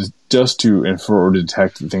just to infer or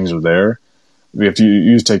detect that things are there. We have to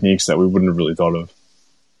use techniques that we wouldn't have really thought of.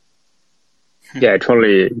 Yeah,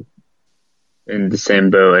 totally in the same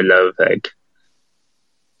boat. I love like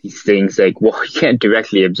these things. Like, well, we can't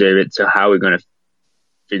directly observe it, so how are we going to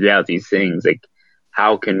figure out these things? Like,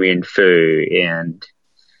 how can we infer? And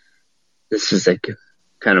this is like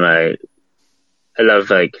kind of I love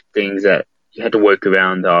like things that you have to work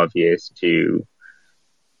around the obvious to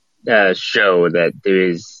show that there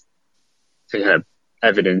is some kind of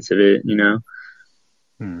evidence of it, you know?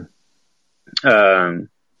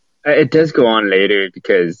 It does go on later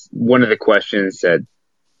because one of the questions that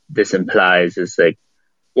this implies is like,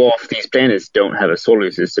 well, if these planets don't have a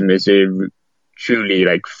solar system, is there truly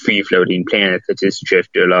like free floating planets that just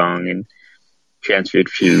drift along? And transferred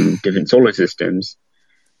to different solar systems.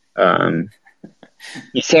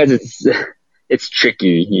 He says it's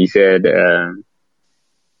tricky. He said that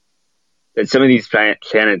some of these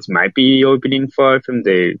planets might be orbiting far from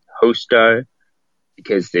the host star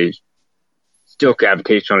because they're still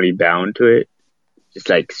gravitationally bound to it, just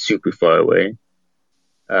like super far away.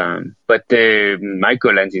 But the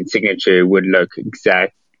microlensing signature would look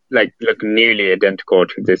nearly identical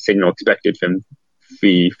to the signal expected from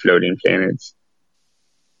free floating planets.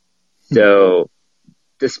 So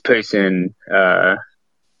this person,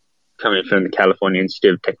 coming from the California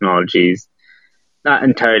Institute of Technology, is not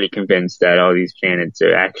entirely convinced that all these planets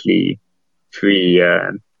are actually free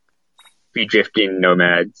drifting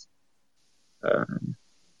nomads. But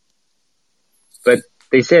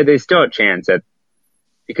they said there's still a chance that,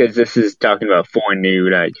 because this is talking about 4 new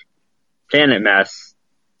planet mass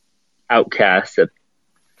outcasts. That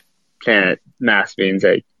planet mass means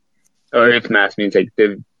or Earth mass means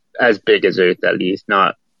they're as big as Earth, at least,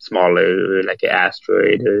 not smaller or like an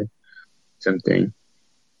asteroid or something.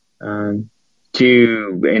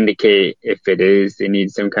 To indicate if it is, they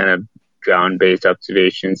need some kind of ground-based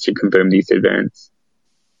observations to confirm these events.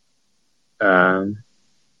 But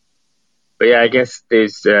yeah, I guess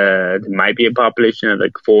there might be a population of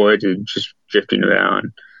 4 just drifting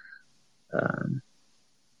around. So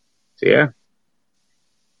yeah.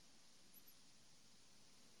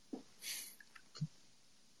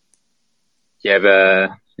 Do you have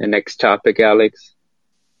a next topic, Alex?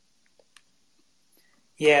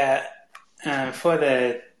 Yeah, for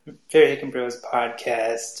the Very Hick and Bros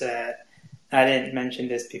podcast, I didn't mention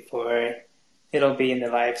this before. It'll be in the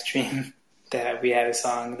live stream that we have a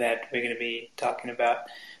song that we're going to be talking about.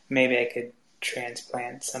 Maybe I could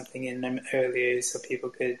transplant something in them earlier so people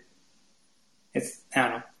could... I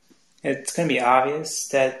don't know. It's going to be obvious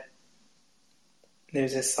that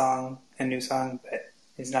there's a new song, but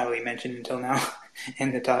it's not really mentioned until now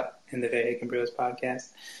in the Very Hick and Bros podcast.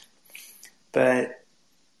 But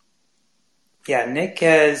yeah, Nick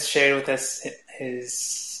has shared with us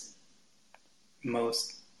his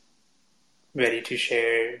most ready to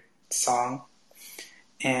share song,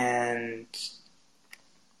 and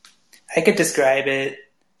I could describe it,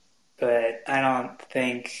 but I don't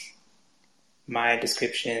think my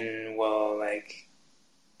description will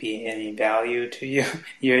be any value to you.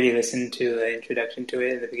 You already listened to the introduction to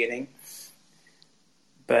it at the beginning,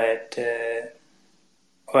 but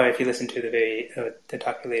or if you listen to the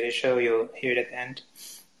Talk Later show, you'll hear it at the end.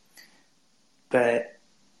 But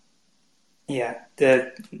yeah,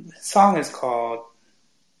 the song is called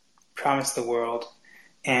Promise the World,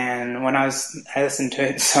 and when I listened to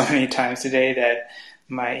it so many times today that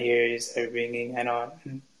my ears are ringing. I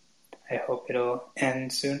hope it'll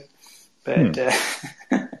end soon. But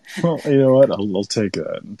well, you know what? I'll take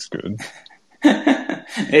that. It's good.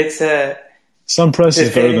 It's some press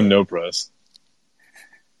is better than no press.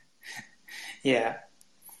 Yeah,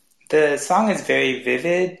 the song is very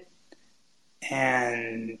vivid,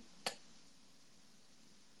 and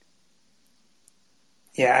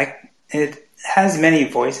yeah, it has many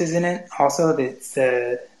voices in it. Also,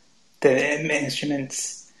 the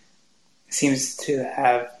instruments seems to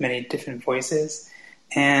have many different voices,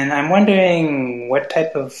 and I'm wondering what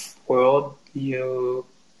type of world you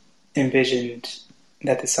envisioned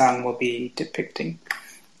that the song will be depicting.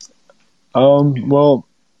 Well,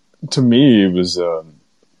 to me, it was. I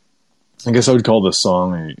guess I would call the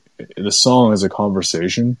song as a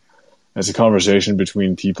conversation. It's a conversation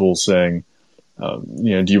between people saying,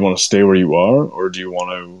 do you want to stay where you are, or do you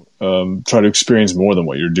want to try to experience more than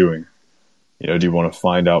what you're doing? Do you want to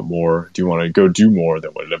find out more? Do you want to go do more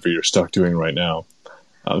than whatever you're stuck doing right now?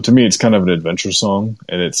 To me, it's kind of an adventure song,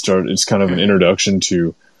 and it's kind of an introduction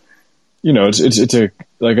to, it's a,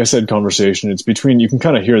 like I said, conversation. It's between, you can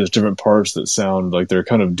kind of hear there's different parts that sound like they're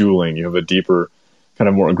kind of dueling. You have a deeper, kind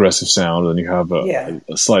of more aggressive sound, and you have a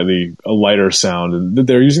slightly lighter sound, and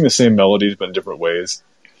they're using the same melodies but in different ways.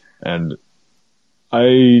 And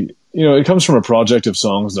it comes from a project of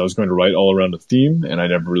songs that I was going to write all around a theme, and I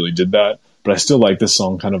never really did that. But I still like this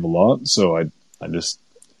song kind of a lot, so I just,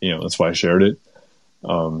 that's why I shared it.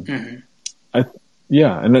 And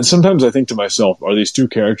then sometimes I think to myself, are these two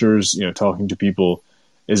characters, talking to people?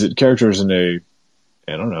 Is it characters in a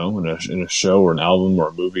show or an album or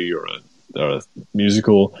a movie or a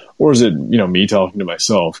musical, or is it me talking to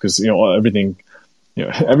myself? Because everything,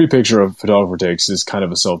 every picture a photographer takes is kind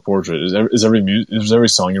of a self portrait. Is every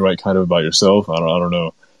song you write kind of about yourself? I don't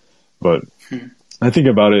know, but I think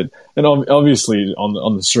about it, and obviously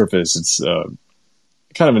on the surface, it's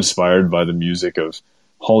kind of inspired by the music of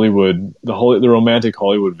Hollywood, the romantic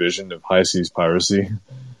Hollywood vision of high seas piracy.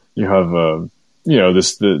 You have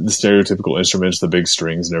the stereotypical instruments, the big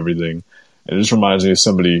strings and everything. And it just reminds me of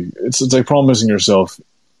somebody. It's like promising yourself,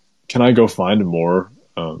 can I go find more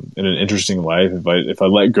in an interesting life if I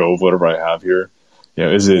let go of whatever I have here?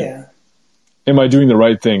 Am I doing the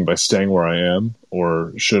right thing by staying where I am,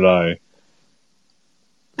 or should I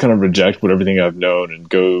kind of reject everything I've known and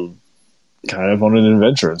go kind of on an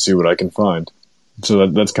adventure and see what I can find? So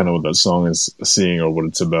that's kind of what that song is seeing, or what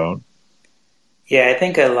it's about. Yeah, I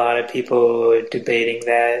think a lot of people are debating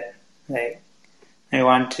that. Like, I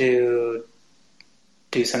want to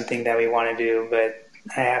do something that we want to do, but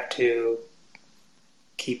I have to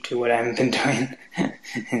keep to what I've been doing.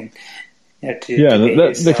 And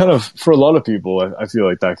that kind of, for a lot of people, I feel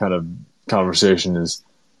like that kind of conversation is,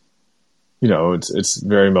 it's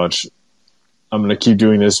very much, I'm going to keep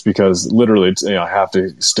doing this because literally I have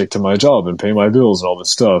to stick to my job and pay my bills and all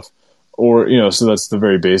this stuff. Or, so that's the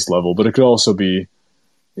very base level. But it could also be,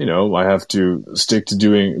 I have to stick to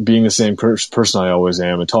being the same person I always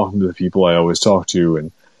am and talking to the people I always talk to.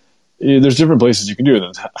 And there's different places you can do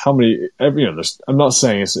it. How many, I'm not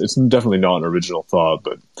saying it's definitely not an original thought,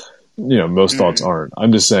 but, most thoughts aren't.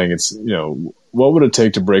 I'm just saying it's, what would it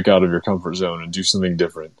take to break out of your comfort zone and do something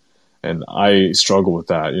different? And I struggle with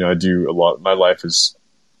that. I do a lot. My life is,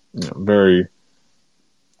 very,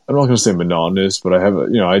 I'm not going to say monotonous, but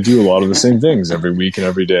I do a lot of the same things every week and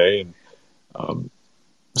every day. And,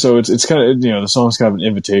 so it's kind of, the song's kind of an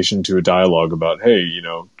invitation to a dialogue about, hey,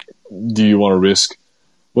 do you want to risk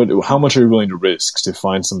how much are you willing to risk to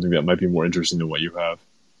find something that might be more interesting than what you have?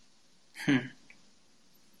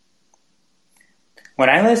 When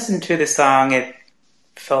I listened to the song, it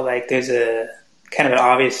felt like there's a kind of an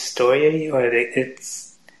obvious story, or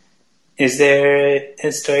is there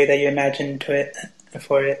a story that you imagined for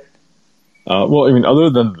it? Well, I mean, other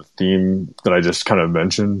than the theme that I just kind of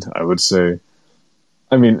mentioned, I would say,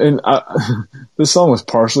 this song was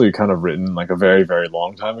partially kind of written like a very, very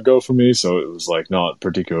long time ago for me, so it was like not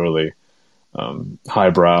particularly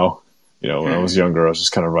highbrow. When I was younger, I was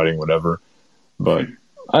just kind of writing whatever. But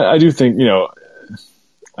I do think,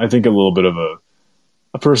 I think a little bit of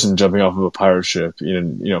a person jumping off of a pirate ship,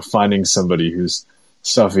 finding somebody who's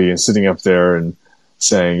stuffy and sitting up there and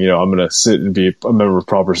saying, I'm going to sit and be a member of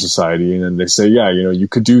proper society. And then they say, yeah, you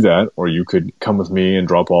could do that, or you could come with me and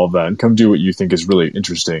drop all of that and come do what you think is really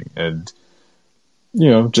interesting. And,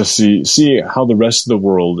 just see how the rest of the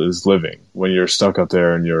world is living when you're stuck up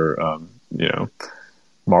there in your,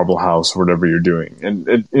 marble house or whatever you're doing.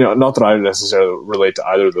 And, not that I necessarily relate to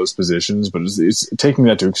either of those positions, but it's taking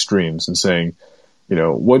that to extremes and saying,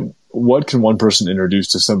 what can one person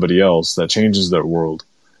introduce to somebody else that changes their world?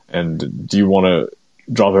 And do you want to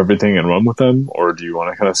drop everything and run with them, or do you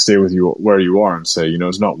want to kind of stay with you where you are and say,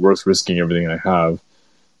 it's not worth risking everything I have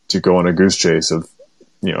to go on a goose chase of,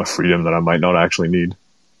 freedom that I might not actually need?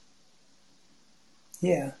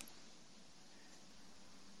 Yeah.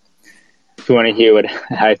 If you want to hear what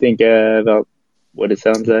I think about what it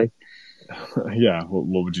sounds like. Yeah.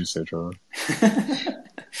 What would you say, Trevor?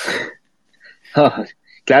 Oh,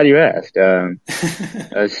 glad you asked.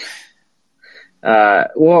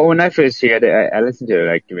 Well, when I first heard it, I listened to it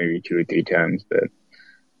like maybe 2 or 3 times, but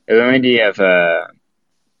it reminded me of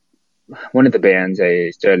one of the bands I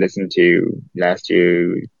started listening to last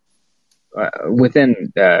year,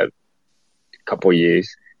 within a couple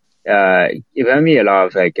years. It reminded me a lot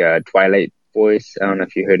of like Twilight Voice. I don't know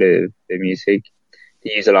if you heard of the music.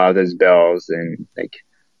 They use a lot of those bells and like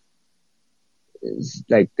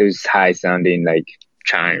those high sounding like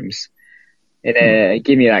chimes. And it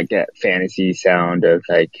gave me like that fantasy sound of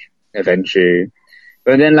like adventure.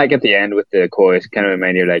 But then like at the end with the chorus, kind of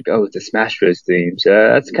reminded me like, oh, it's a Smash Bros. Theme. So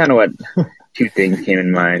that's kind of what 2 things came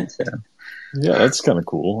in mind. So yeah, that's kind of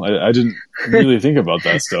cool. I didn't really think about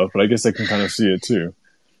that stuff, but I guess I can kind of see it too.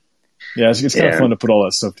 Yeah, it's kind of fun to put all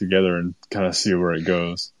that stuff together and kind of see where it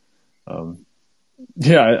goes.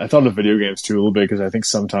 I thought of video games too a little bit, because I think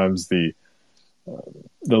sometimes the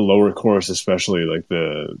lower chorus, especially like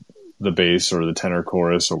the bass or the tenor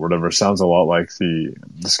chorus or whatever, sounds a lot like the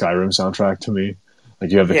Skyrim soundtrack to me.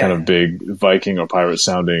 Like you have the kind of big Viking or pirate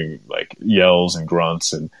sounding like yells and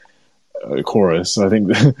grunts and chorus. So I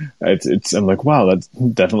think I'm like, wow, that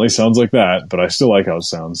definitely sounds like that, but I still like how it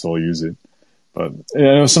sounds, so I'll use it. But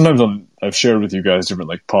sometimes I've shared with you guys different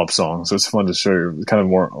like pop songs, so it's fun to share kind of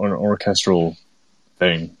more an orchestral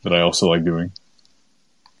thing that I also like doing.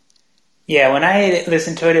 Yeah, when I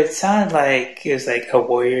listened to it, it sounded like it was like a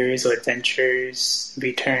Warriors or Adventures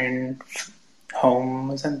Return Home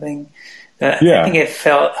or something. I think it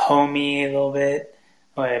felt homey a little bit,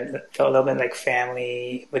 or it felt a little bit like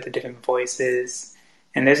family with the different voices.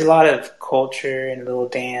 And there's a lot of culture and little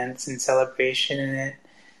dance and celebration in it.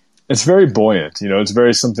 It's very buoyant, you know. It's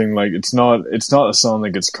very something like it's not a song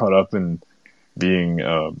that gets caught up in being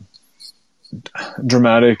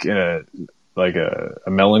dramatic in a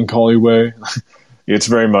melancholy way. It's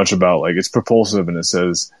very much about like it's propulsive, and it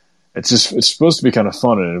says it's supposed to be kind of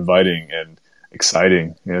fun and inviting and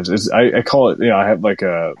exciting. You know, I call it, you know, I have like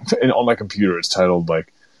on my computer it's titled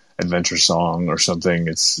like adventure song or something.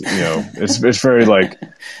 It's, you know, it's very like,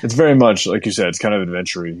 it's very much like you said, it's kind of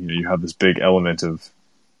adventure-y. You know, you have this big element of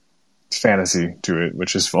fantasy to it,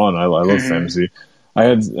 which is fun. I love fantasy. I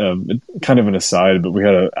had kind of an aside, but we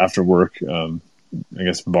had a after work, I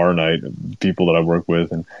guess, bar night of people that I work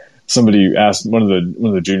with, and somebody asked, one of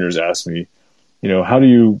the juniors asked me, you know, how do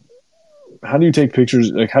you take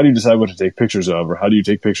pictures? Like, how do you decide what to take pictures of, or how do you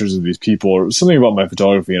take pictures of these people, or something about my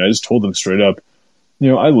photography? And I just told them straight up, you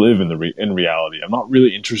know, I live in reality. I'm not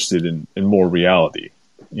really interested in more reality.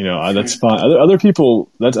 You know, that's fine. Other people,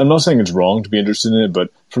 I'm not saying it's wrong to be interested in it, but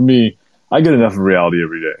for me, I get enough of reality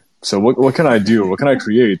every day. So what can I do? What can I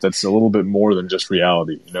create that's a little bit more than just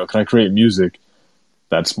reality? You know, can I create music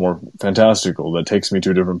that's more fantastical, that takes me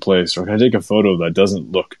to a different place? Or can I take a photo that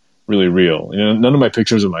doesn't look really real? You know, none of my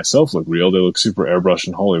pictures of myself look real. They look super airbrushed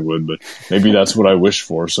in Hollywood, but maybe that's what I wish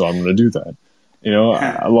for, so I'm going to do that. You know,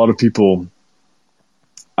 a lot of people,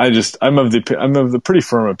 I'm of the pretty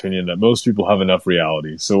firm opinion that most people have enough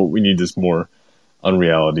reality. So we need this more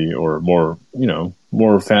unreality, or more, you know,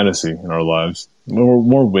 more fantasy in our lives,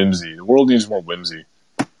 more whimsy. The world needs more whimsy.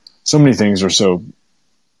 So many things are so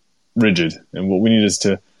rigid, and what we need is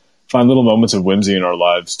to find little moments of whimsy in our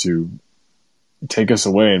lives to take us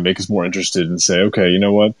away and make us more interested, and say, okay, you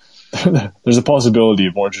know what? There's a possibility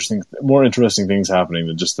of more interesting things happening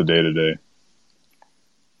than just the day to day.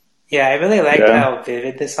 Yeah, I really liked how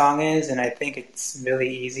vivid the song is, and I think it's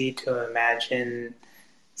really easy to imagine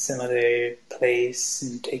some other place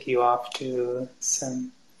and take you off to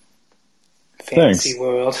some fantasy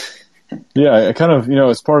world. Yeah, I kind of, you know,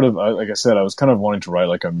 it's part of, like I said, I was kind of wanting to write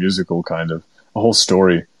like a musical kind of, a whole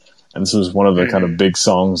story. And this was one of the kind of big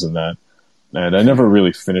songs in that. And I never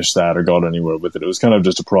really finished that or got anywhere with it. It was kind of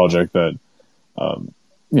just a project that, you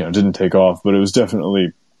know, didn't take off, but it was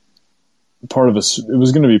definitely part of it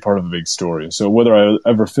was going to be part of a big story. So whether I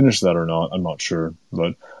ever finish that or not, I'm not sure,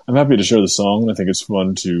 but I'm happy to share the song. I think it's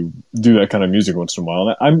fun to do that kind of music once in a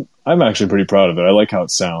while. And I'm actually pretty proud of it. I like how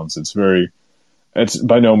it sounds. It's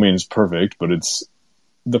by no means perfect, but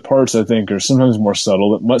the parts I think are sometimes more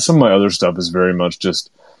subtle. Some of my other stuff is very much just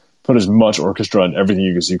put as much orchestra and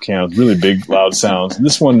everything as you can with really big, loud sounds.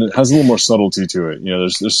 This one has a little more subtlety to it. You know,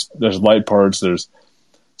 there's light parts. There's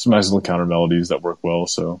some nice little counter melodies that work well.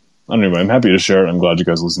 So anyway, I'm happy to share it. I'm glad you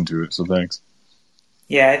guys listened to it. So thanks.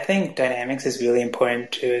 Yeah, I think dynamics is really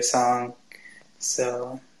important to a song.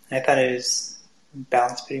 So I thought it was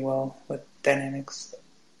balanced pretty well with dynamics.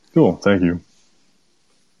 Cool. Thank you.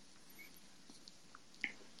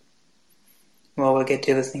 Well, we'll get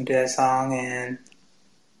to listening to that song, and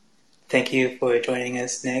thank you for joining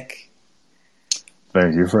us, Nick.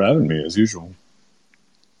 Thank you for having me, as usual.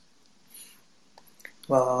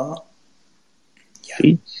 Well, yeah.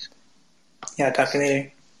 Peace. Yeah, I'll talk to you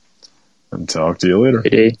later. And talk to you later.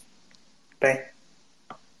 Hey. Bye.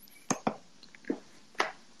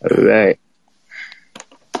 All right.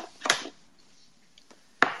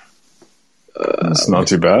 It's not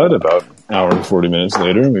too bad. About an hour and 40 minutes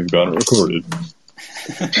later, we've got it recorded.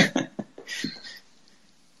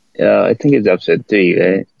 Yeah, I think it's episode 3,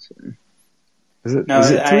 right? So. Is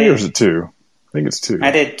it 3 or is it 2? I think it's 2.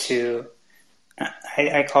 I did 2.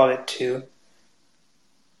 I called it 2.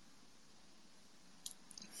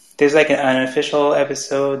 There's like an unofficial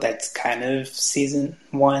episode that's kind of season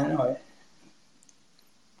 1 or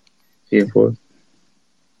Season 4?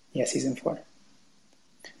 Yeah, season 4.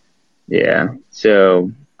 Yeah,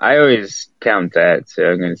 so I always count that, so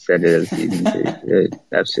I'm going to set it as season 3,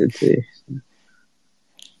 episode 3.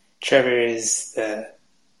 Trevor is the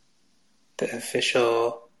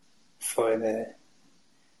official for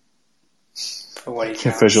what he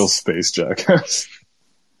counts. Official space jackass.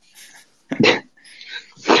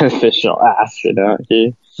 Official astronaut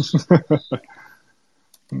here.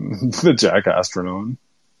 The Jack astronaut.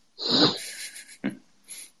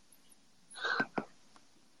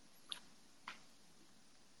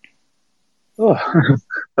 Oh,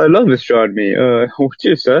 I love astronomy. What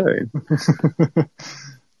you say?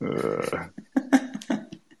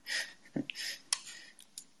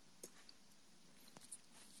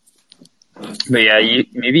 But yeah,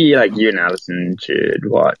 maybe like you and Allison should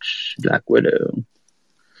watch Black Widow.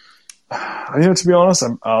 To be honest,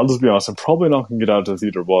 I'll just be honest. I'm probably not going to get out to the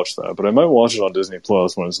theater to watch that, but I might watch it on Disney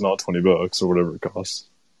Plus when it's not $20 or whatever it costs.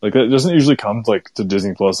 Like, that doesn't usually come like to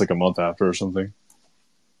Disney Plus like a month after or something.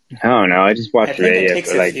 I don't know. I just watched it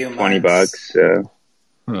for like $20. So.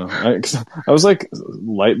 I was like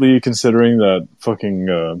lightly considering that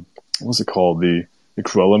fucking what's it called, the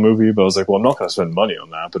Cruella movie, but I was like, well, I'm not going to spend money on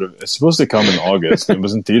that. But it's supposed to come in August. It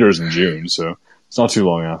was in theaters in June, so it's not too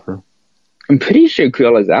long after. I'm pretty sure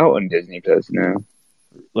Cruella's out on Disney Plus now.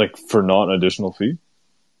 Like, for not an additional fee?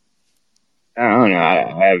 I don't know.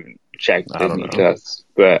 I haven't checked Disney Plus,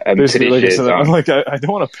 but I'm basically, pretty like sure I said, I'm like, I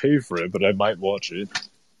don't want to pay for it, but I might watch it.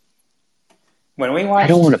 When we watched I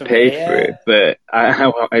don't want to pay for it, but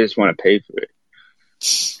I just want to pay for it.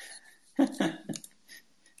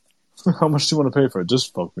 How much do you want to pay for it?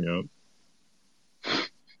 Just fuck me up.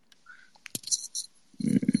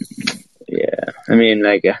 Yeah, I mean,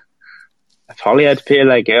 like, I probably had to pay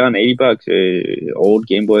like around $80 for old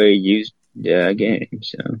Game Boy used game.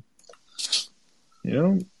 So,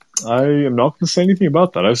 I am not going to say anything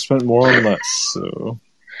about that. I've spent more on less, so.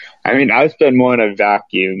 I mean, I spent more on a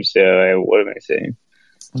vacuum. So, what am I saying?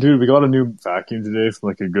 Dude, we got a new vacuum today from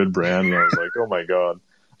like a good brand, and I was like, oh my god.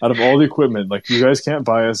 Out of all the equipment, like, you guys can't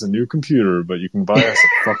buy us a new computer, but you can buy us a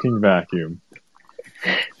fucking vacuum.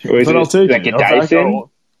 But I'll take like it. A Dyson?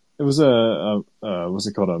 It was what's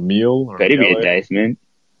it called? A Miele? Or better be a Dyson.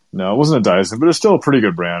 No, it wasn't a Dyson, but it's still a pretty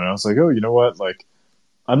good brand. And I was like, oh, you know what? Like,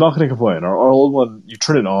 I'm not going to complain. Our old one, you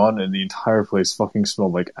turn it on, and the entire place fucking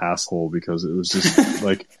smelled like asshole because it was just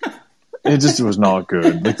like, it was not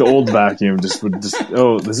good. Like, the old vacuum is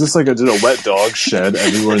this like did a wet dog shed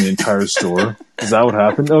everywhere in the entire store? Is that what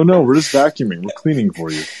happened? Oh no, we're just vacuuming. We're cleaning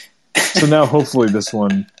for you. So now hopefully this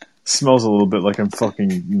one smells a little bit like I'm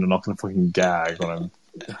fucking, not going to fucking gag when I'm,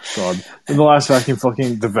 God. In the last vacuum,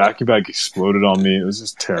 the vacuum bag exploded on me. It was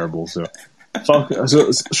just terrible. So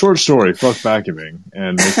short story, fuck vacuuming,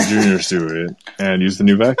 and make the juniors do it, and use the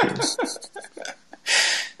new vacuum.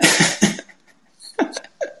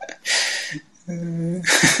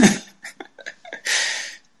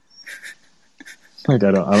 Like,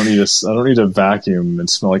 I don't need a vacuum and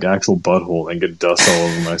smell like actual butthole and get dust all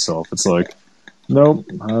over myself. It's like, nope.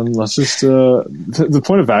 Let's just the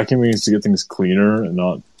point of vacuuming is to get things cleaner and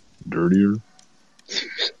not dirtier,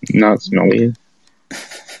 not smelly.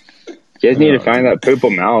 You guys need to find that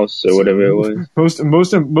purple mouse or whatever it was.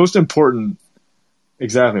 Most important,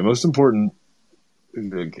 exactly. Most important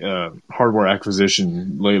hardware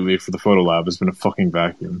acquisition lately for the photo lab has been a fucking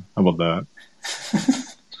vacuum. How about that?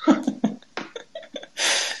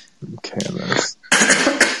 Canvas.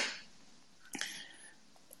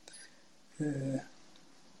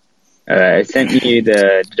 I sent you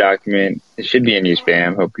the document. It should be in your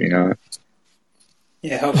spam. Hopefully not.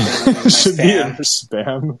 Yeah, hopefully not. It should be in your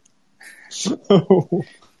spam.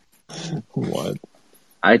 What?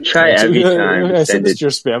 I try every time. I send it to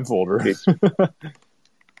your spam folder.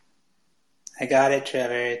 I got it,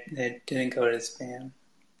 Trevor. It didn't go to spam.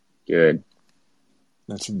 Good.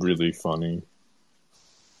 That's really funny.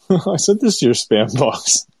 I sent this to your spam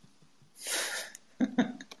box.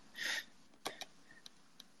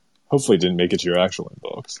 Hopefully it didn't make it to your actual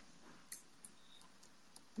inbox.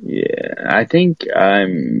 Yeah, I think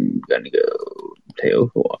I'm gonna go play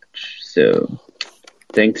Overwatch. So,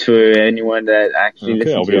 thanks for anyone that actually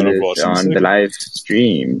listened to this on the live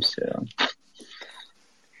stream. So,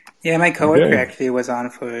 yeah, my coworker actually was on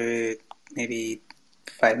for maybe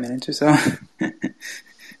 5 minutes or so. It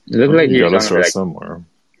looked like he was on for like somewhere.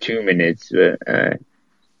 2 minutes, but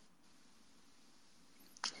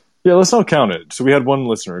yeah, let's not count it. So we had one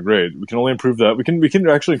listener. Great. We can only improve that. We can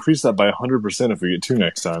actually increase that by 100% if we get 2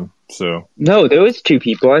 next time. So no, there was 2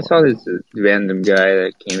 people. I saw this random guy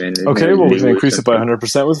that came in. Okay, well, we can increase it by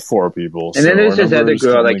 100% with 4 people. And then there was this other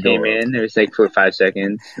girl that came in. It was like for 5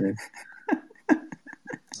 seconds.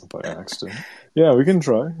 By accident. Yeah, we can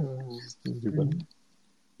try.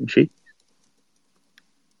 She?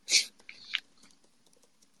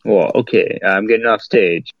 Well, okay. I'm getting off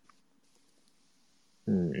stage.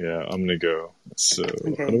 Yeah, I'm gonna go. So,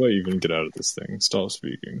 How do I even get out of this thing? Stop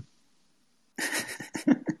speaking.